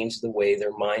change the way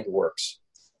their mind works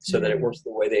so that it works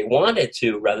the way they want it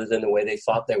to rather than the way they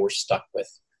thought they were stuck with.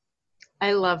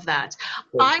 I love that.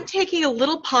 I'm taking a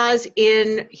little pause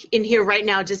in here right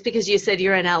now just because you said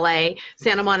you're in LA,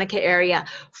 Santa Monica area.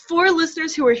 For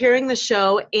listeners who are hearing the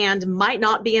show and might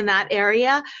not be in that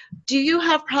area, do you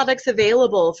have products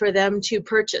available for them to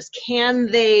purchase?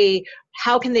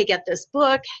 How can they get this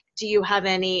book? Do you have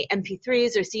any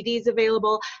MP3s or CDs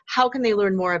available? How can they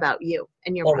learn more about you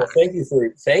and your products? Well,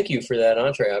 thank you for that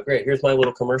entree. Oh, great. Here's my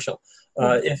little commercial.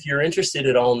 If you're interested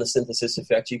at all in the synthesis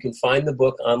effect, you can find the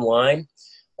book online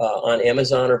on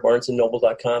Amazon or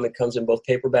BarnesandNoble.com. It comes in both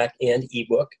paperback and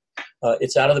ebook.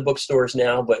 It's out of the bookstores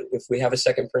now, but if we have a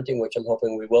second printing, which I'm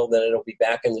hoping we will, then it'll be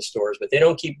back in the stores. But they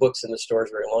don't keep books in the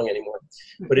stores very long anymore.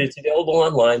 But it's available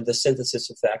online, The Synthesis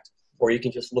Effect. Or you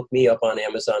can just look me up on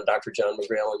Amazon, Dr. John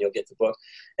McGrail, and you'll get the book.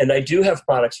 And I do have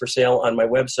products for sale on my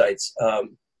websites.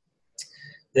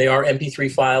 They are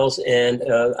MP3 files, and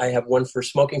I have one for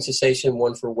smoking cessation,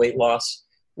 one for weight loss,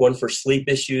 one for sleep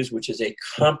issues, which is a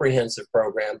comprehensive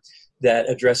program that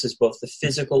addresses both the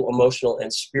physical, emotional,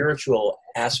 and spiritual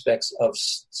aspects of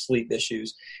sleep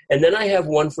issues. And then I have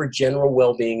one for general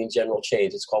well-being and general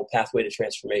change. It's called Pathway to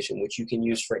Transformation, which you can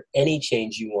use for any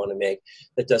change you want to make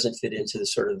that doesn't fit into the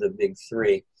sort of the big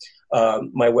three.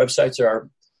 My websites are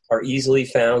easily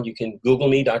found. You can Google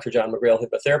me, Dr. John McGrail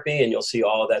Hypnotherapy, and you'll see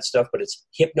all of that stuff. But it's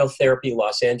Hypnotherapy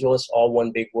Los Angeles, all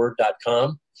one big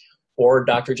word.com, or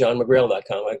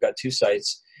drjohnmcgrail.com. I've got two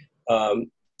sites.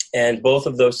 And both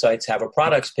of those sites have a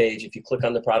products page. If you click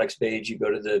on the products page, you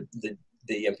go to the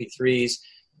MP3s.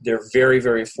 They're very,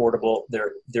 very affordable.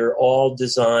 They're all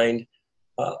designed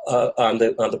on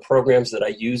the programs that I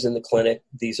use in the clinic.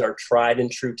 These are tried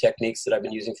and true techniques that I've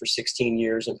been using for 16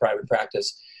 years in private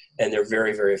practice, and they're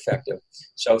very, very effective.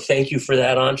 So thank you for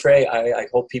that entree. I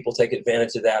hope people take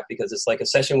advantage of that because it's like a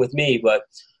session with me, but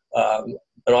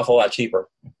an awful lot cheaper.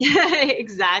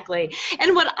 Exactly.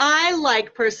 And what I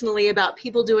like personally about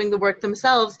people doing the work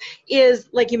themselves is,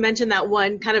 like you mentioned, that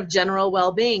one kind of general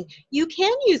well-being. You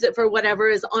can use it for whatever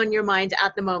is on your mind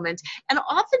at the moment. And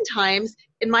oftentimes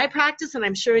in my practice, and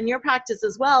I'm sure in your practice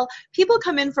as well, people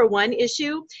come in for one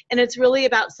issue and it's really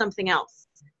about something else.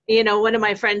 You know, one of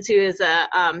my friends who is a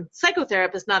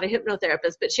psychotherapist, not a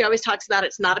hypnotherapist, but she always talks about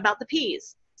it's not about the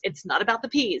peas. It's not about the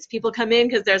peas. People come in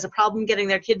because there's a problem getting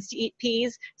their kids to eat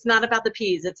peas. It's not about the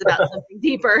peas. It's about something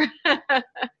deeper.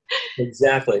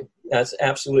 Exactly. That's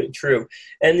absolutely true.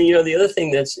 And, you know, the other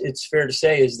thing it's fair to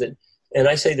say is that, and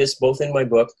I say this both in my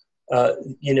book,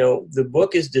 you know, the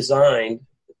book is designed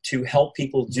to help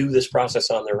people do this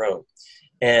process on their own.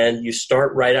 And you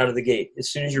start right out of the gate.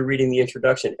 As soon as you're reading the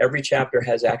introduction, every chapter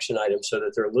has action items so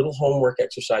that there are little homework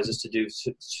exercises to do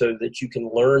so that you can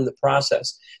learn the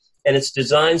process. And it's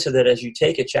designed so that as you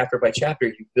take it chapter by chapter,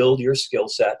 you build your skill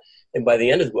set. And by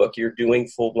the end of the book, you're doing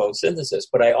full-blown synthesis.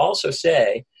 But I also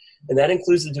say, and that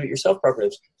includes the do-it-yourself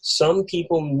programs, some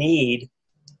people need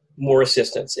more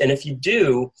assistance. And if you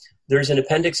do, there's an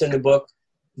appendix in the book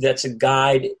that's a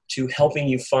guide to helping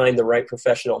you find the right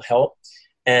professional help.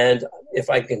 And if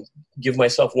I can give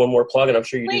myself one more plug, and I'm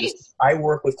sure you do this, I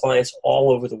work with clients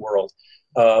all over the world.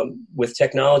 With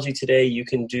technology today, you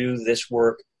can do this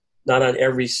work not on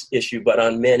every issue, but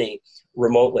on many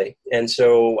remotely. And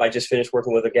so I just finished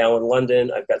working with a gal in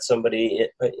London. I've got somebody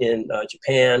in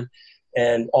Japan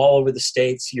and all over the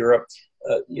States, Europe.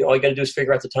 All you got to do is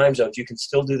figure out the time zones. You can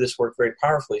still do this work very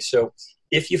powerfully. So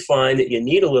if you find that you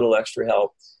need a little extra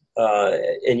help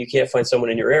and you can't find someone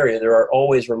in your area, there are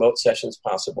always remote sessions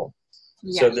possible.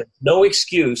 Yes. So there's no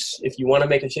excuse if you want to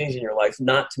make a change in your life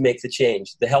not to make the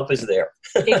change. The help is there.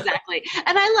 Exactly.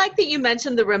 And I like that you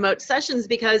mentioned the remote sessions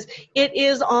because it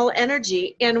is all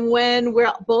energy. And when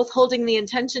we're both holding the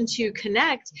intention to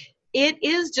connect, it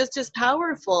is just as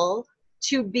powerful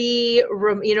to be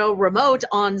remote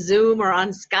on Zoom or on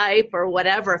Skype or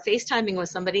whatever, FaceTiming with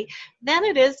somebody, than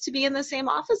it is to be in the same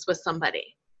office with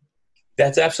somebody.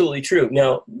 That's absolutely true.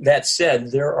 Now, that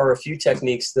said, there are a few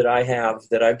techniques that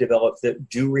I've developed that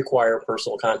do require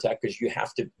personal contact because you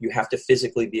have to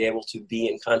physically be able to be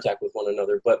in contact with one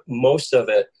another. But most of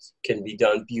it can be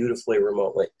done beautifully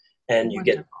remotely, and you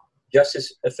get just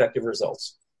as effective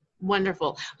results.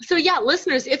 Wonderful. So yeah,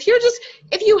 listeners, if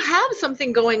you have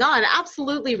something going on,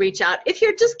 absolutely reach out. If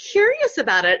you're just curious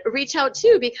about it, reach out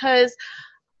too, because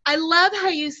I love how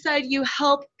you said you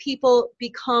help people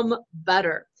become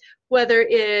better. Whether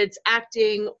it's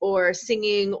acting or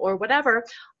singing or whatever,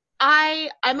 I'm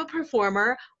a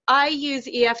performer. I use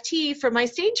EFT for my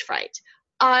stage fright.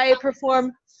 I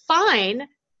perform fine.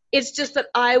 It's just that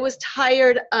I was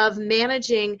tired of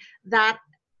managing that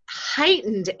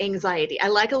heightened anxiety. I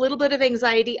like a little bit of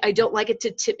anxiety. I don't like it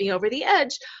to tip me over the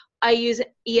edge. I use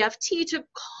EFT to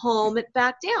calm it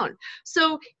back down.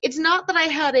 So it's not that I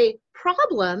had a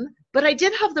problem, but I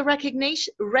did have the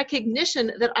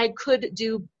recognition that I could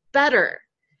do better.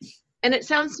 And it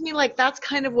sounds to me like that's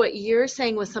kind of what you're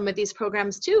saying with some of these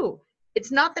programs too.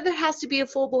 It's not that it has to be a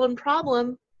full-blown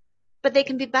problem, but they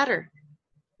can be better.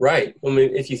 Right. I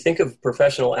mean, if you think of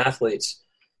professional athletes,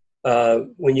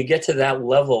 when you get to that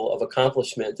level of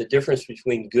accomplishment, the difference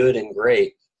between good and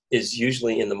great is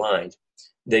usually in the mind.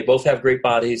 They both have great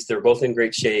bodies. They're both in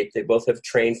great shape. They both have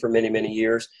trained for many, many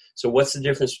years. So what's the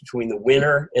difference between the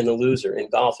winner and the loser? In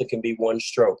golf, it can be one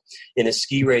stroke. In a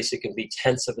ski race, it can be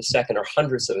tenths of a second or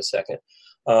hundredths of a second.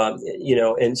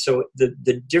 And so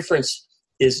the difference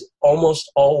is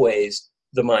almost always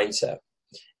the mindset.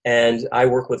 And I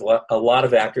work with a lot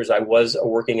of actors. I was a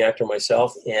working actor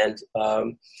myself. And,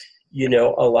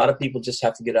 a lot of people just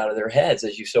have to get out of their heads.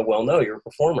 As you so well know, you're a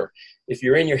performer. If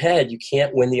you're in your head, you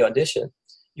can't win the audition.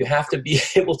 You have to be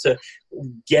able to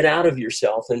get out of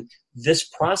yourself. And this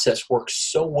process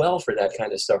works so well for that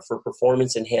kind of stuff, for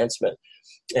performance enhancement.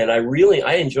 And I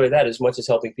enjoy that as much as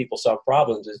helping people solve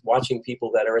problems, is watching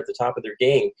people that are at the top of their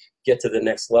game get to the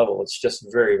next level. It's just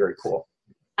very, very cool.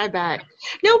 I bet.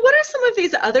 Now, what are some of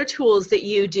these other tools that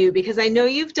you do? Because I know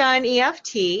you've done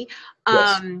EFT.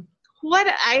 Yes.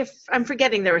 I'm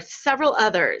forgetting. There were several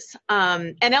others.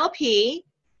 NLP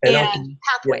and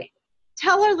Pathway. Yeah.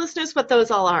 Tell our listeners what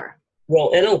those all are.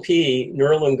 Well, NLP,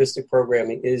 Neuro-Linguistic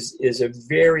Programming, is a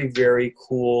very, very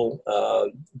cool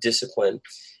discipline.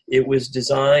 It was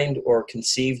designed or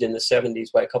conceived in the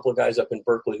 70s by a couple of guys up in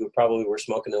Berkeley who probably were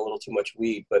smoking a little too much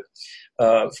weed. But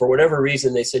for whatever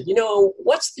reason, they said,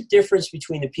 what's the difference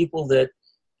between the people that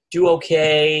do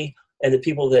okay and the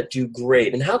people that do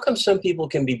great. And how come some people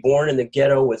can be born in the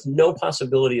ghetto with no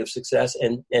possibility of success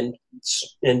and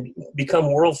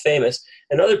become world famous,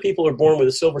 and other people are born with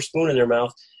a silver spoon in their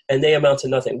mouth and they amount to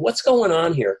nothing? What's going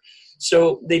on here?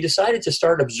 So they decided to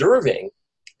start observing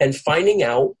and finding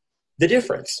out the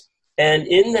difference. And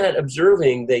in that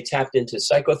observing, they tapped into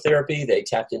psychotherapy, they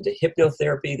tapped into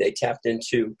hypnotherapy, they tapped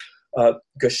into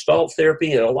Gestalt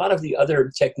therapy, and a lot of the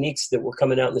other techniques that were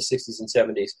coming out in the 60s and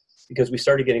 70s, because we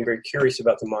started getting very curious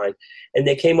about the mind. And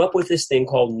they came up with this thing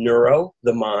called neuro,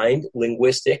 the mind,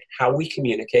 linguistic, how we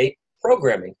communicate,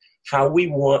 programming, how we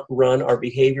run our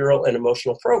behavioral and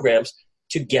emotional programs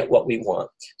to get what we want.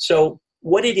 So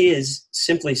what it is,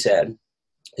 simply said,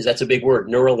 is that's a big word,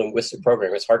 neuro-linguistic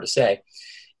programming. It's hard to say.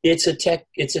 It's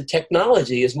a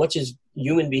technology as much as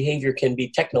human behavior can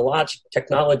be technology.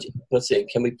 Let's say,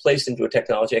 can be placed into a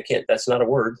technology? I can't. That's not a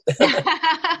word.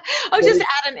 Just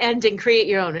add an end and create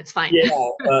your own. It's fine. Yeah,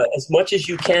 as much as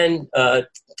you can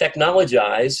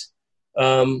technologize.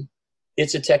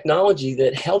 It's a technology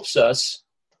that helps us.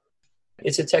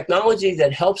 It's a technology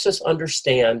that helps us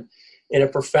understand in a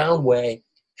profound way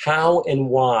how and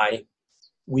why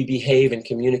we behave and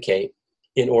communicate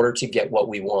in order to get what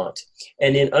we want.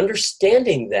 And in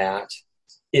understanding that,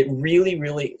 it really,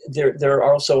 really, there are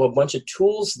also a bunch of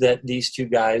tools that these two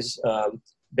guys,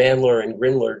 Bandler and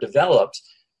Grindler, developed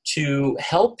to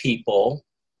help people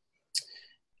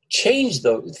change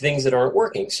the things that aren't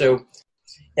working. So,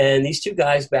 and these two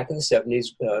guys back in the 70s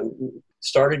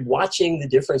started watching the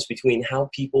difference between how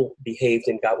people behaved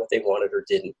and got what they wanted or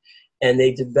didn't. And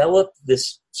they developed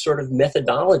this sort of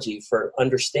methodology for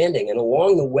understanding. And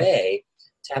along the way,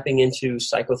 tapping into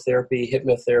psychotherapy,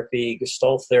 hypnotherapy,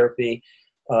 Gestalt therapy,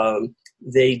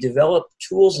 they developed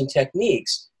tools and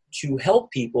techniques to help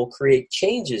people create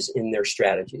changes in their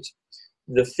strategies.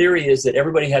 The theory is that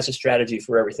everybody has a strategy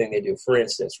for everything they do. For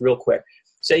instance, real quick,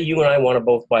 say you and I want to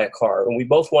both buy a car, and we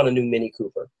both want a new Mini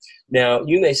Cooper. Now,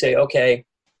 you may say, okay,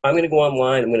 I'm going to go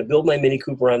online, I'm going to build my Mini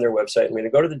Cooper on their website, I'm going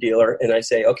to go to the dealer, and I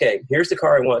say, okay, here's the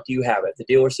car I want, do you have it? The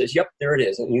dealer says, yep, there it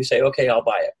is. And you say, okay, I'll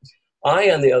buy it.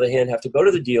 I, on the other hand, have to go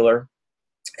to the dealer,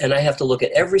 and I have to look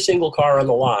at every single car on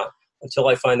the lot until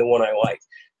I find the one I like.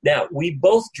 Now, we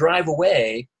both drive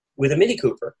away with a Mini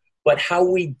Cooper, but how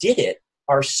we did it,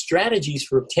 our strategies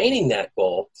for obtaining that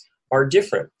goal are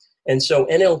different. And so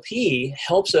NLP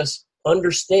helps us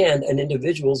understand an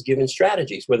individual's given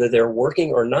strategies, whether they're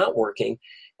working or not working,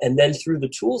 and then through the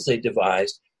tools they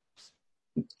devised,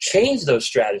 change those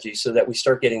strategies so that we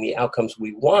start getting the outcomes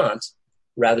we want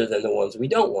rather than the ones we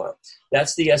don't want.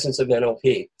 That's the essence of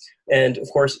NLP. And of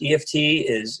course, EFT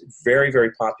is very,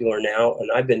 very popular now, and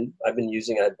I've been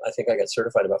using it. I think I got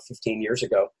certified about 15 years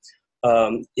ago.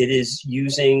 It is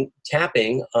using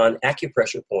tapping on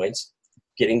acupressure points,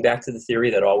 getting back to the theory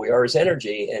that all we are is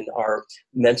energy, and our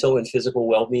mental and physical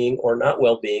well-being or not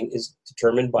well-being is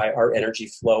determined by our energy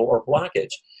flow or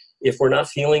blockage. If we're not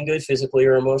feeling good physically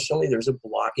or emotionally, there's a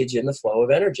blockage in the flow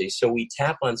of energy. So we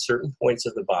tap on certain points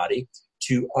of the body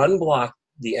to unblock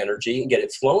the energy and get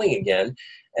it flowing again.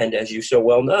 And as you so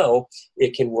well know,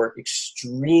 it can work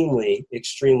extremely,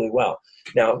 extremely well.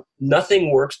 Now,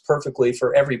 nothing works perfectly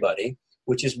for everybody,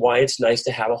 which is why it's nice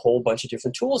to have a whole bunch of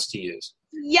different tools to use.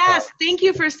 Yes, thank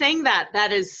you for saying that.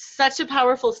 That is such a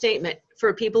powerful statement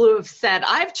for people who have said,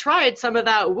 I've tried some of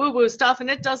that woo-woo stuff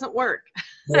and it doesn't work.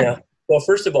 Yeah. Well,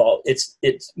 first of all, it's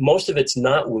most of it's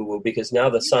not woo-woo, because now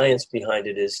the science behind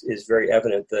it is very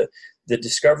evident. The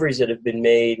discoveries that have been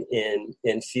made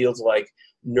in fields like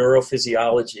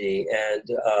neurophysiology and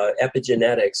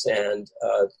epigenetics and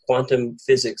quantum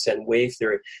physics and wave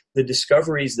theory, the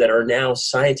discoveries that are now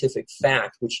scientific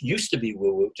fact, which used to be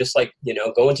woo-woo, just like,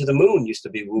 going to the moon used to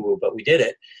be woo-woo, but we did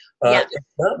it.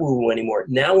 It's not woo-woo anymore.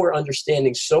 Now we're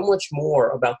understanding so much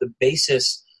more about the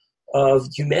basis of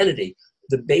humanity,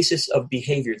 the basis of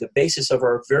behavior, the basis of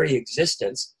our very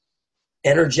existence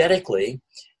energetically,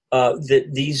 that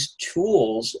these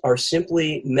tools are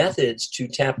simply methods to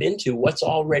tap into what's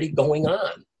already going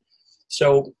on.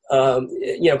 So,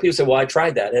 people say, well, I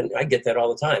tried that. And I get that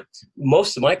all the time.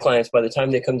 Most of my clients, by the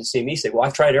time they come to see me, say, well,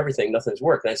 I've tried everything. Nothing's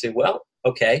worked. And I say, well,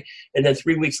 okay. And then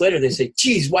 3 weeks later, they say,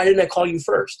 geez, why didn't I call you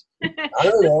first? I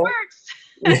don't know.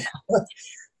 It works.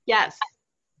 Yes.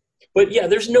 But yeah,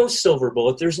 there's no silver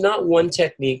bullet. There's not one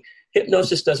technique.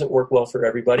 Hypnosis doesn't work well for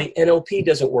everybody. NLP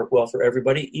doesn't work well for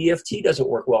everybody. EFT doesn't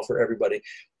work well for everybody.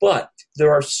 But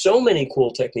there are so many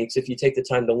cool techniques, if you take the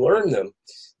time to learn them,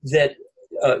 that,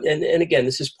 and again,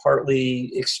 this is partly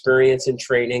experience and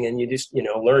training, and you just,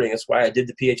 learning. That's why I did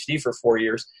the PhD for 4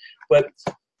 years. But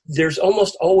there's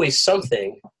almost always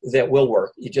something that will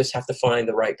work. You just have to find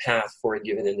the right path for a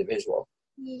given individual.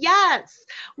 Yes.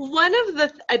 One of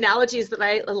the analogies that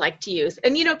I like to use,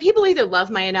 and people either love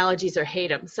my analogies or hate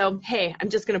them. So, hey, I'm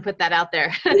just going to put that out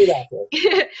there,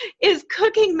 is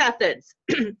cooking methods.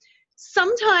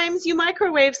 Sometimes you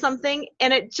microwave something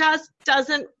and it just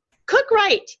doesn't cook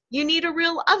right. You need a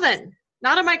real oven,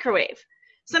 not a microwave.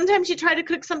 Sometimes you try to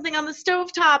cook something on the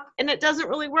stovetop and it doesn't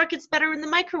really work. It's better in the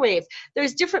microwave.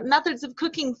 There's different methods of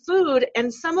cooking food,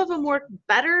 and some of them work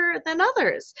better than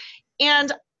others.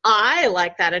 And I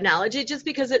like that analogy just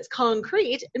because it's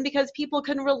concrete and because people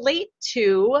can relate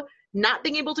to not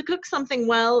being able to cook something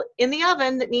well in the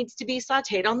oven that needs to be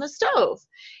sauteed on the stove.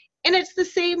 And it's the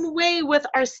same way with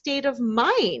our state of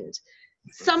mind.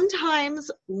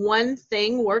 Sometimes one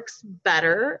thing works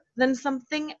better than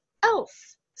something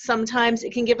else. Sometimes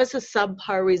it can give us a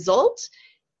subpar result.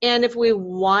 And if we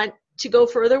want to go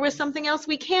further with something else,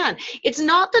 we can. It's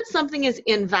not that something is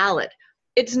invalid.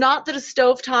 It's not that a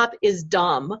stovetop is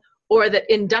dumb or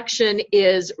that induction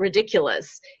is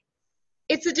ridiculous.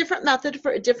 It's a different method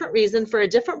for a different reason, for a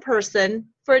different person,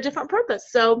 for a different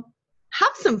purpose. So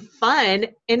have some fun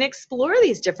and explore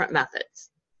these different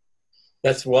methods.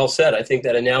 That's well said. I think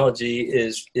that analogy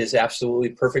is absolutely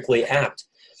perfectly apt.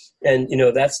 And,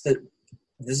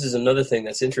 this is another thing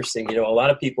that's interesting. A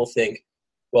lot of people think,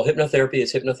 well, hypnotherapy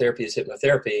is hypnotherapy is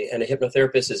hypnotherapy, and a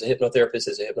hypnotherapist is a hypnotherapist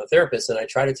is a hypnotherapist. And I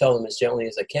try to tell them as gently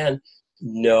as I can,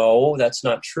 no, that's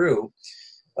not true.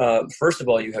 First of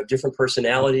all, you have different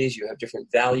personalities, you have different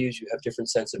values, you have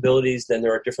different sensibilities. Then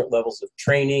there are different levels of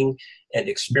training and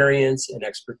experience and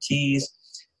expertise.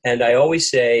 And I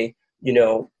always say,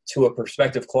 to a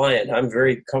prospective client, I'm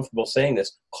very comfortable saying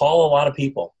this, call a lot of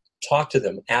people, talk to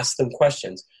them, ask them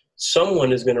questions.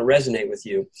 Someone is going to resonate with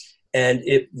you. And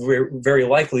it very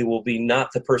likely will be not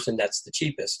the person that's the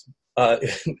cheapest.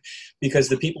 Because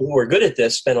the people who are good at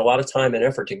this spend a lot of time and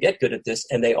effort to get good at this,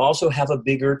 and they also have a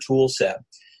bigger tool set.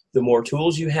 The more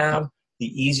tools you have, the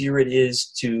easier it is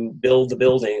to build the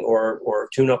building or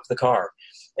tune up the car.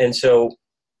 And so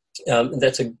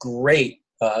that's a great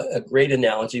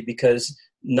analogy, because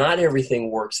not everything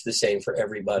works the same for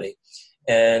everybody.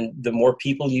 And the more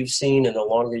people you've seen and the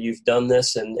longer you've done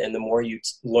this and the more you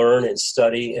learn and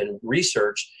study and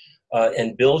research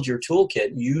and build your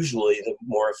toolkit, usually the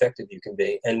more effective you can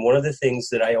be. And one of the things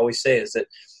that I always say is that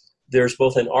there's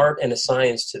both an art and a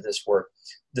science to this work.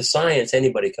 The science,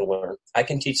 anybody can learn. I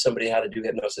can teach somebody how to do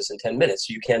hypnosis in 10 minutes.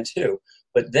 You can too.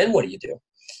 But then what do you do?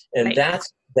 And right.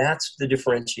 That's the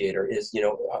differentiator is,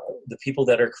 the people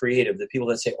that are creative, the people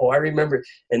that say, oh, I remember,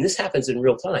 and this happens in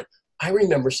real time. I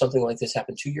remember something like this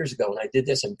happened 2 years ago, and I did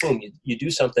this, and boom, you do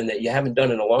something that you haven't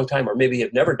done in a long time, or maybe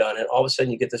you've never done, and all of a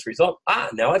sudden you get this result.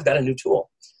 Now I've got a new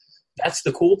tool. That's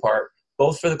the cool part,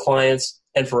 both for the clients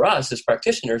and for us as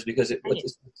practitioners, because it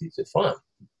keeps it fun.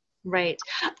 Right.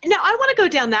 Now, I want to go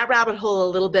down that rabbit hole a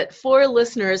little bit for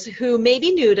listeners who may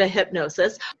be new to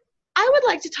hypnosis. I would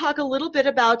like to talk a little bit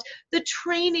about the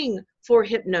training for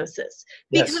hypnosis,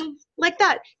 because like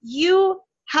that, you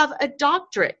have a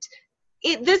doctorate.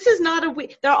 This is not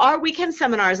there are weekend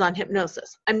seminars on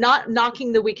hypnosis. I'm not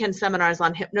knocking the weekend seminars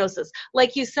on hypnosis.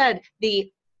 Like you said,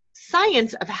 the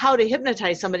science of how to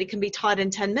hypnotize somebody can be taught in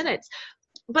 10 minutes.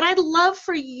 But I'd love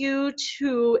for you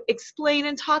to explain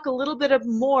and talk a little bit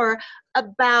more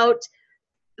about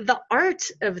the art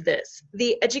of this,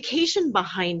 the education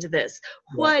behind this,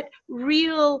 what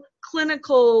real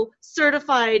clinical,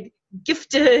 certified,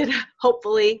 gifted,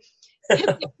 hopefully,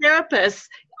 hypnotherapists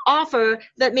offer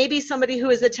that maybe somebody who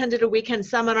has attended a weekend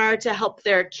seminar to help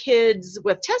their kids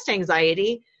with test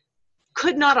anxiety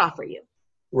could not offer you.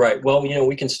 Right. Well,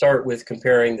 we can start with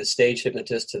comparing the stage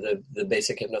hypnotist to the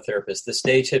basic hypnotherapist. The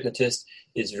stage hypnotist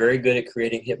is very good at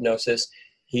creating hypnosis.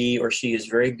 He or she is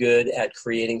very good at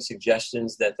creating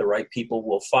suggestions that the right people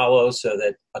will follow so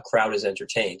that a crowd is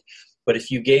entertained. But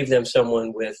if you gave them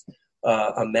someone with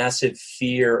a massive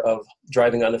fear of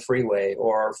driving on the freeway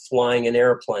or flying an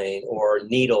airplane or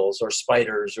needles or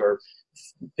spiders or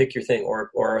pick your thing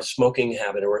or a smoking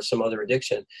habit or some other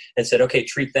addiction and said, okay,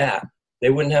 treat that, they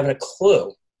wouldn't have a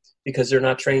clue because they're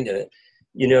not trained in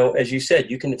it. As you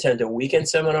said, you can attend a weekend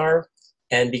seminar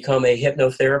and become a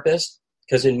hypnotherapist,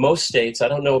 because in most states, I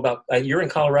don't know about, you're in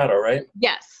Colorado, right?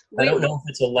 Yes. I don't know if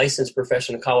it's a licensed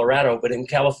profession in Colorado, but in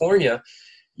California,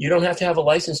 you don't have to have a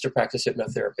license to practice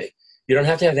hypnotherapy. You don't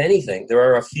have to have anything. There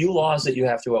are a few laws that you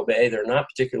have to obey. They're not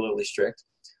particularly strict.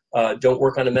 Don't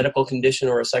work on a medical condition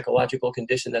or a psychological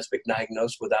condition that's been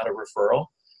diagnosed without a referral.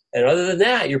 And other than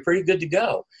that, you're pretty good to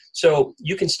go. So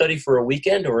you can study for a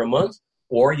weekend or a month,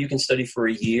 or you can study for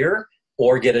a year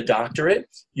or get a doctorate.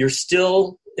 You're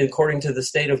still, according to the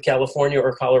state of California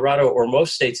or Colorado or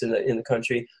most states in the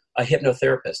country, a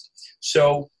hypnotherapist.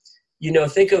 So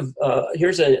think of,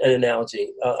 here's an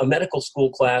analogy. A medical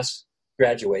school class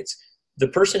graduates. The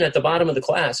person at the bottom of the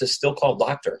class is still called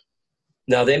doctor.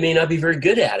 Now, they may not be very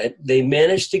good at it. They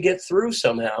managed to get through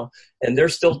somehow, and they're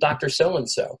still Dr.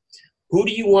 So-and-so. Who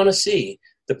do you want to see?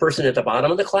 The person at the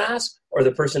bottom of the class or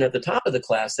the person at the top of the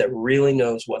class that really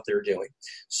knows what they're doing?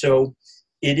 So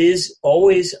it is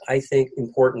always, I think,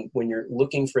 important when you're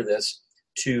looking for this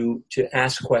to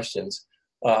ask questions.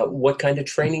 What kind of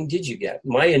training did you get?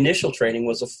 My initial training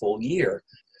was a full year.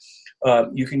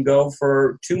 You can go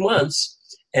for 2 months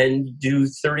and do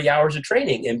 30 hours of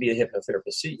training and be a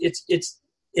hypnotherapist. So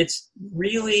it's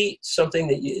really something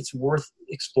that it's worth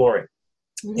exploring.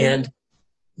 Mm-hmm. And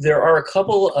there are a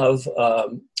couple of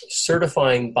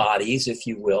certifying bodies, if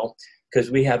you will, because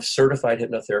we have certified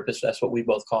hypnotherapists. That's what we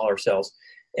both call ourselves.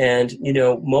 And,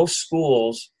 most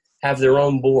schools have their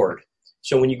own board.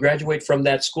 So when you graduate from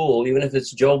that school, even if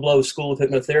it's Joe Blow School of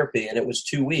Hypnotherapy and it was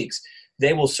 2 weeks,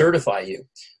 they will certify you.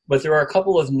 But there are a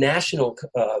couple of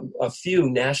a few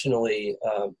nationally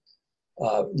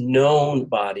known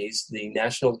bodies. The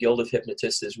National Guild of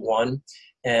Hypnotists is one,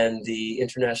 and the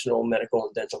International Medical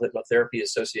and Dental Hypnotherapy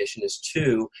Association is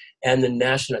two, and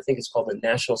I think it's called the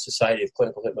National Society of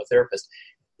Clinical Hypnotherapists.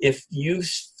 If you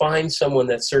find someone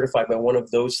that's certified by one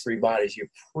of those three bodies, you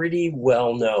pretty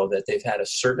well know that they've had a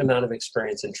certain amount of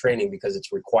experience and training, because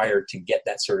it's required to get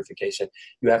that certification.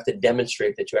 You have to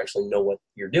demonstrate that you actually know what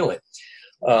you're doing.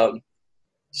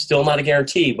 Still not a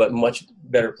guarantee, but much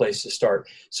better place to start.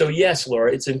 So yes,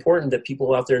 Laura, it's important that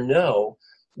people out there know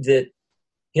that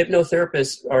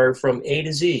hypnotherapists are from A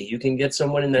to Z. You can get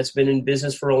someone that's been in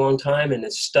business for a long time and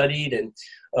has studied and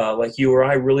like you or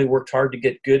I really worked hard to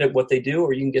get good at what they do,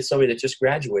 or you can get somebody that just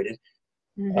graduated.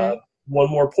 Mm-hmm. One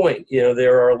more point,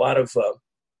 there are a lot of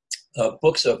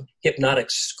books of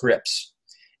hypnotic scripts.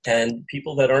 And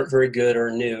people that aren't very good or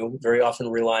new very often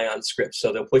rely on scripts.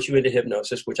 So they'll put you into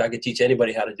hypnosis, which I could teach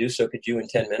anybody how to do, so could you in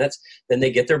 10 minutes. Then they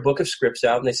get their book of scripts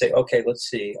out and they say, okay, let's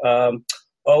see.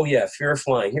 Fear of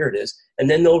flying, here it is. And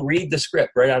then they'll read the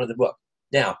script right out of the book.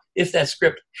 Now, if that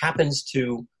script happens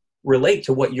to relate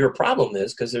to what your problem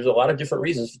is, because there's a lot of different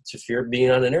reasons to fear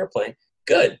being on an airplane,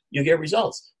 good, you get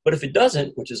results. But if it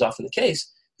doesn't, which is often the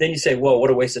case, then you say, whoa, what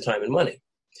a waste of time and money.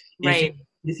 Right.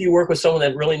 If you work with someone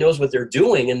that really knows what they're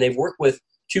doing and they've worked with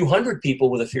 200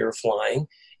 people with a fear of flying,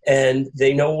 and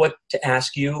they know what to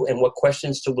ask you and what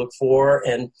questions to look for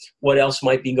and what else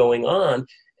might be going on,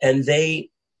 and they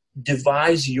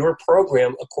devise your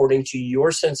program according to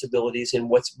your sensibilities and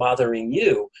what's bothering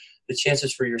you, the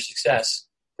chances for your success,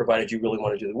 provided you really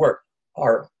want to do the work,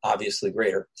 are obviously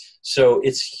greater. So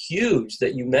it's huge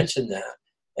that you mentioned that.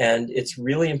 And it's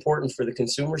really important for the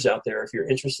consumers out there, if you're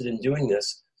interested in doing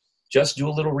this, just do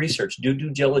a little research, do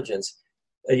due diligence.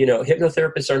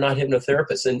 Hypnotherapists are not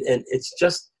hypnotherapists. And it's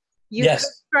just, you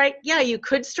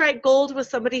could strike gold with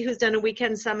somebody who's done a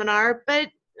weekend seminar, but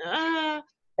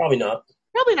probably not.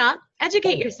 Probably not.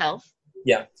 Educate yourself.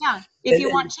 Yeah. Yeah. If you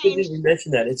want change. You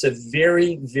mentioned that. It's a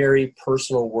very, very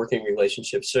personal working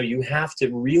relationship. So you have to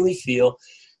really feel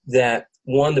that,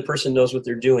 one, the person knows what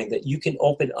they're doing, that you can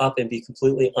open up and be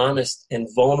completely honest and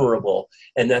vulnerable,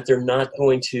 and that they're not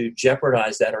going to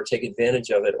jeopardize that or take advantage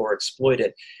of it or exploit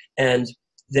it. And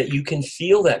that you can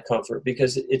feel that comfort,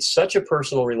 because it's such a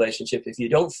personal relationship. If you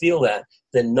don't feel that,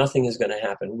 then nothing is going to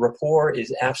happen. Rapport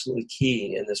is absolutely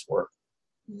key in this work.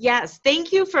 Yes,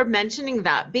 thank you for mentioning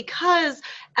that, because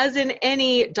as in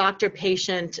any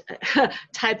doctor-patient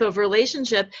type of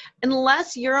relationship,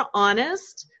 unless you're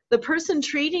honest, the person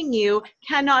treating you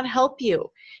cannot help you.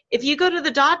 If you go to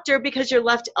the doctor because your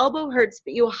left elbow hurts,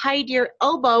 but you hide your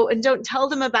elbow and don't tell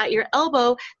them about your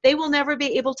elbow, they will never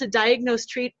be able to diagnose,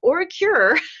 treat, or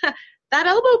cure that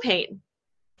elbow pain.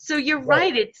 So you're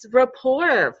right, it's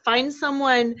rapport. Find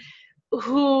someone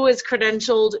who is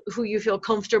credentialed, who you feel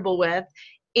comfortable with.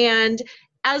 And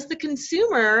as the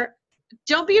consumer,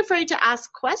 don't be afraid to ask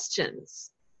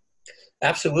questions.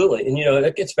 Absolutely. And,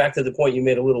 that gets back to the point you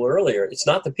made a little earlier. It's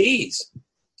not the P's.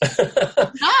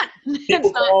 They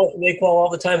call all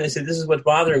the time and they say, this is what's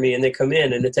bothering me. And they come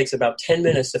in and it takes about 10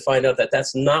 minutes to find out that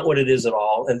that's not what it is at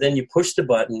all. And then you push the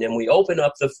button and we open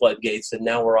up the floodgates and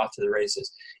now we're off to the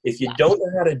races. If you don't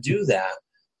know how to do that,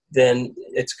 then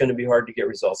it's going to be hard to get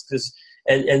results.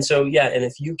 And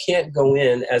if you can't go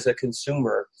in as a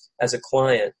consumer, as a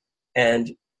client,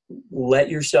 and let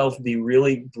yourself be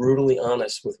really brutally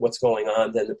honest with what's going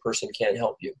on, then the person can't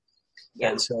help you. Yeah.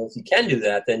 And so if you can do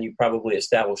that, then you probably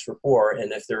establish rapport.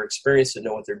 And if they're experienced and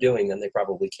know what they're doing, then they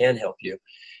probably can help you.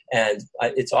 And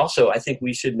it's also, I think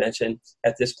we should mention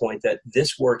at this point that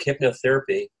this work,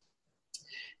 hypnotherapy,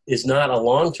 is not a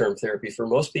long-term therapy. For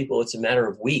most people, it's a matter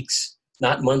of weeks.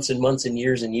 not months and months and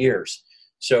years.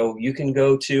 So you can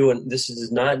go to, and this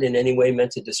is not in any way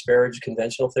meant to disparage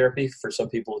conventional therapy. For some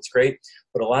people, it's great,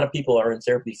 but a lot of people are in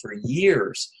therapy for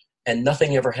years and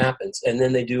nothing ever happens. And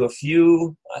then they do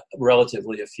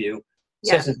relatively a few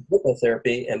sessions of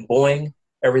hypnotherapy, and boing,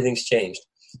 everything's changed.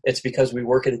 It's because we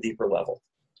work at a deeper level,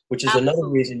 which is another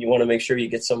reason you want to make sure you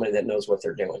get somebody that knows what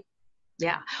they're doing.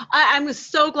 Yeah, I'm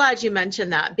so glad you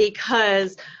mentioned that,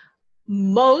 because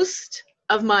most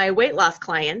of my weight loss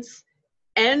clients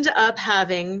end up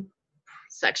having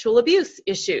sexual abuse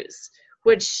issues,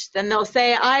 which then they'll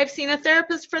say, I've seen a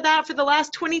therapist for that for the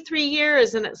last 23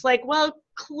 years. And it's like, well,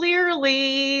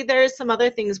 clearly there's some other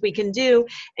things we can do.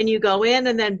 And you go in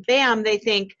and then bam, they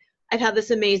think, I've had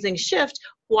this amazing shift.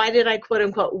 Why did I, quote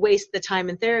unquote, waste the time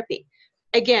in therapy?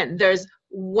 Again, there's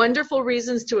wonderful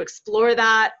reasons to explore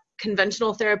that.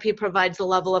 Conventional therapy provides a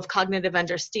level of cognitive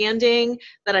understanding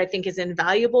that I think is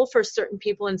invaluable for certain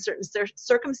people in certain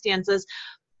circumstances.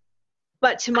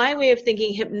 But to my way of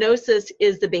thinking, hypnosis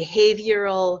is the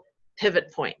behavioral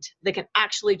pivot point that can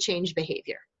actually change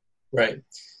behavior. Right.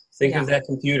 Think of that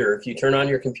computer. If you turn on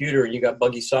your computer and you got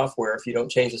buggy software, if you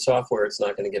don't change the software, it's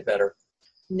not going to get better.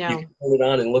 No. You can turn it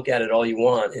on and look at it all you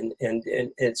want. And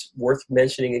it's worth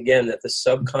mentioning again that the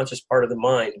subconscious part of the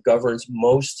mind governs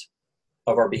most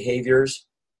of our behaviors,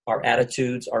 our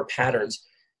attitudes, our patterns.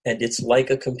 And it's like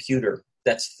a computer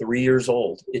that's 3 years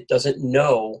old. It doesn't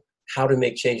know how to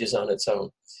make changes on its own.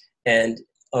 And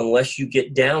unless you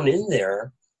get down in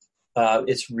there,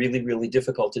 it's really, really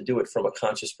difficult to do it from a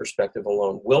conscious perspective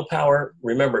alone. Willpower,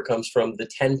 remember, comes from the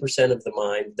 10% of the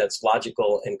mind that's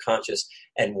logical and conscious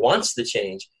and wants the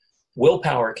change.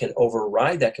 Willpower can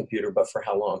override that computer, but for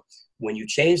how long? When you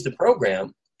change the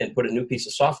program and put a new piece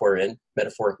of software in,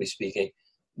 metaphorically speaking,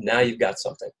 now you've got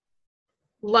something.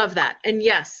 Love that. And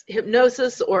yes,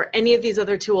 hypnosis or any of these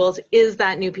other tools is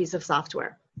that new piece of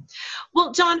software.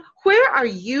 Well, John, where are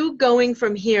you going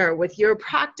from here with your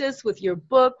practice, with your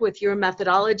book, with your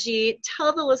methodology?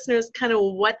 Tell the listeners kind of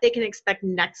what they can expect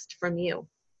next from you.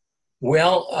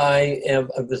 Well,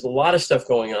 there's a lot of stuff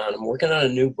going on. I'm working on a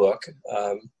new book,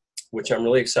 which I'm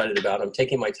really excited about. I'm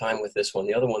taking my time with this one.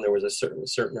 The other one, there was a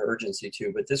certain urgency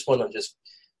to, but this one,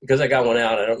 because I got one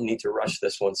out, I don't need to rush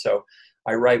this one. So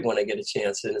I write when I get a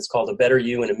chance, and it's called A Better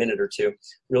You in a Minute or Two.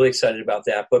 Really excited about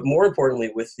that. But more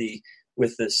importantly, with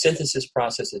the synthesis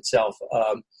process itself,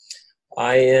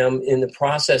 I am in the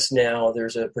process now.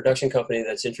 There's a production company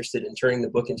that's interested in turning the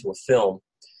book into a film,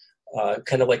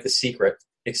 kind of like The Secret,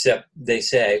 except they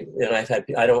say, and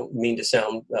I don't mean to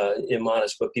sound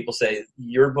immodest, but people say,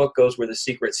 your book goes where The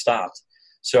Secret stopped.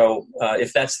 So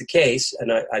if that's the case,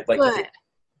 and I'd like to think,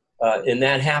 and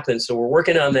that happens. So we're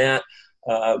working on that.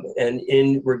 And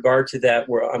in regard to that,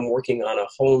 I'm working on a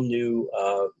whole new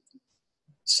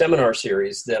seminar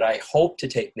series that I hope to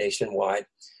take nationwide,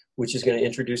 which is going to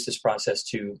introduce this process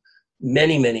to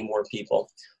many, many more people.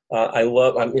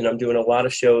 I'm doing a lot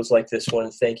of shows like this one.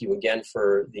 Thank you again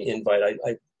for the invite.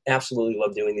 I absolutely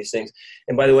love doing these things.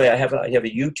 And by the way, I have a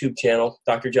YouTube channel,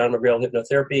 Dr. John McGrail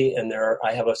Hypnotherapy, and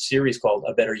I have a series called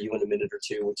A Better You in a Minute or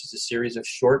Two, which is a series of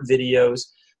short videos.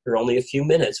 They're only a few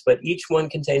minutes, but each one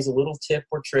contains a little tip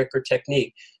or trick or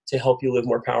technique to help you live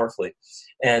more powerfully.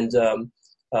 And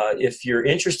if you're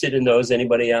interested in those,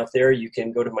 anybody out there, you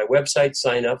can go to my website,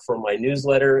 sign up for my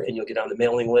newsletter, and you'll get on the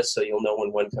mailing list so you'll know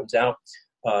when one comes out,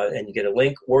 and you get a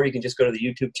link. Or you can just go to the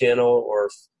YouTube channel or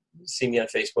see me on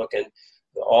Facebook, and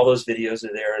all those videos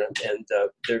are there, and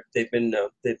they've been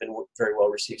very well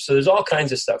received. So there's all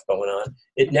kinds of stuff going on.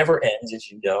 It never ends,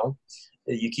 as you know.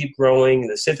 You keep growing.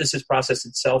 The synthesis process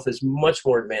itself is much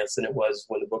more advanced than it was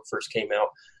when the book first came out.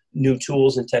 New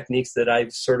tools and techniques that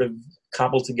I've sort of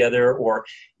cobbled together, or,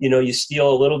 you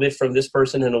steal a little bit from this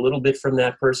person and a little bit from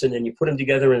that person, and you put them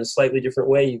together in a slightly different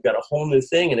way. You've got a whole new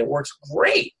thing, and it works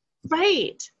great.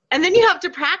 Right. And then you have to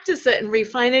practice it and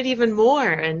refine it even more.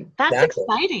 And that's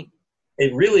exciting.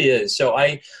 It really is. So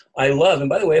I love, and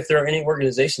by the way, if there are any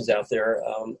organizations out there,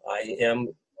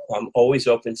 I'm always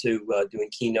open to doing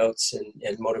keynotes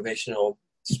and motivational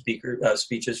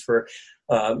speeches for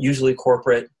usually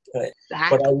corporate.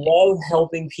 Exactly. But I love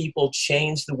helping people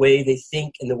change the way they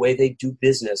think and the way they do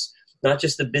business, not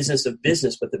just the business of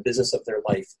business, but the business of their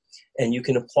life. And you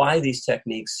can apply these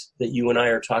techniques that you and I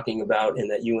are talking about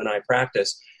and that you and I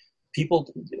practice.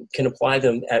 People can apply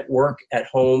them at work, at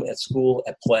home, at school,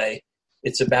 at play.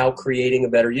 It's about creating a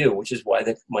better you, which is why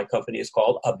my company is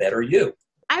called A Better You.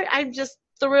 I'm just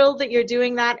thrilled that you're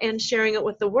doing that and sharing it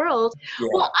with the world. Yeah.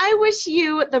 Well, I wish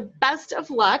you the best of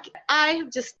luck. I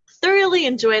have just thoroughly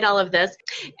enjoyed all of this,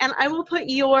 and I will put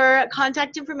your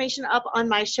contact information up on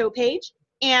my show page.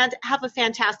 and have a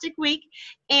fantastic week.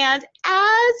 And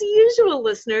as usual,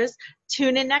 listeners,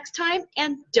 tune in next time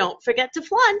and don't forget to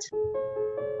flaunt.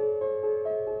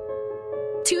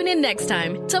 Tune in next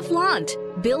time to Flaunt.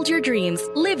 Build your dreams,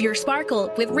 live your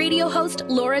sparkle with radio host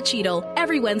Laura Cheadle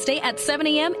every Wednesday at 7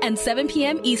 a.m. and 7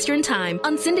 p.m. Eastern Time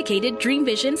on syndicated Dream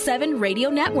Vision 7 radio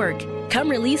network. Come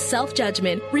release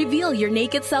self-judgment, reveal your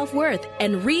naked self-worth,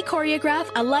 and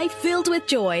re-choreograph a life filled with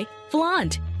joy.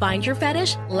 Flaunt. Find your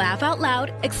fetish, laugh out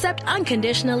loud, accept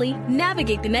unconditionally,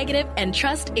 navigate the negative, and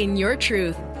trust in your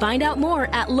truth. Find out more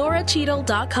at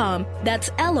lauracheadle.com.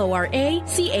 That's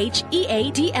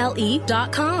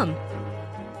LoraCheadle.com.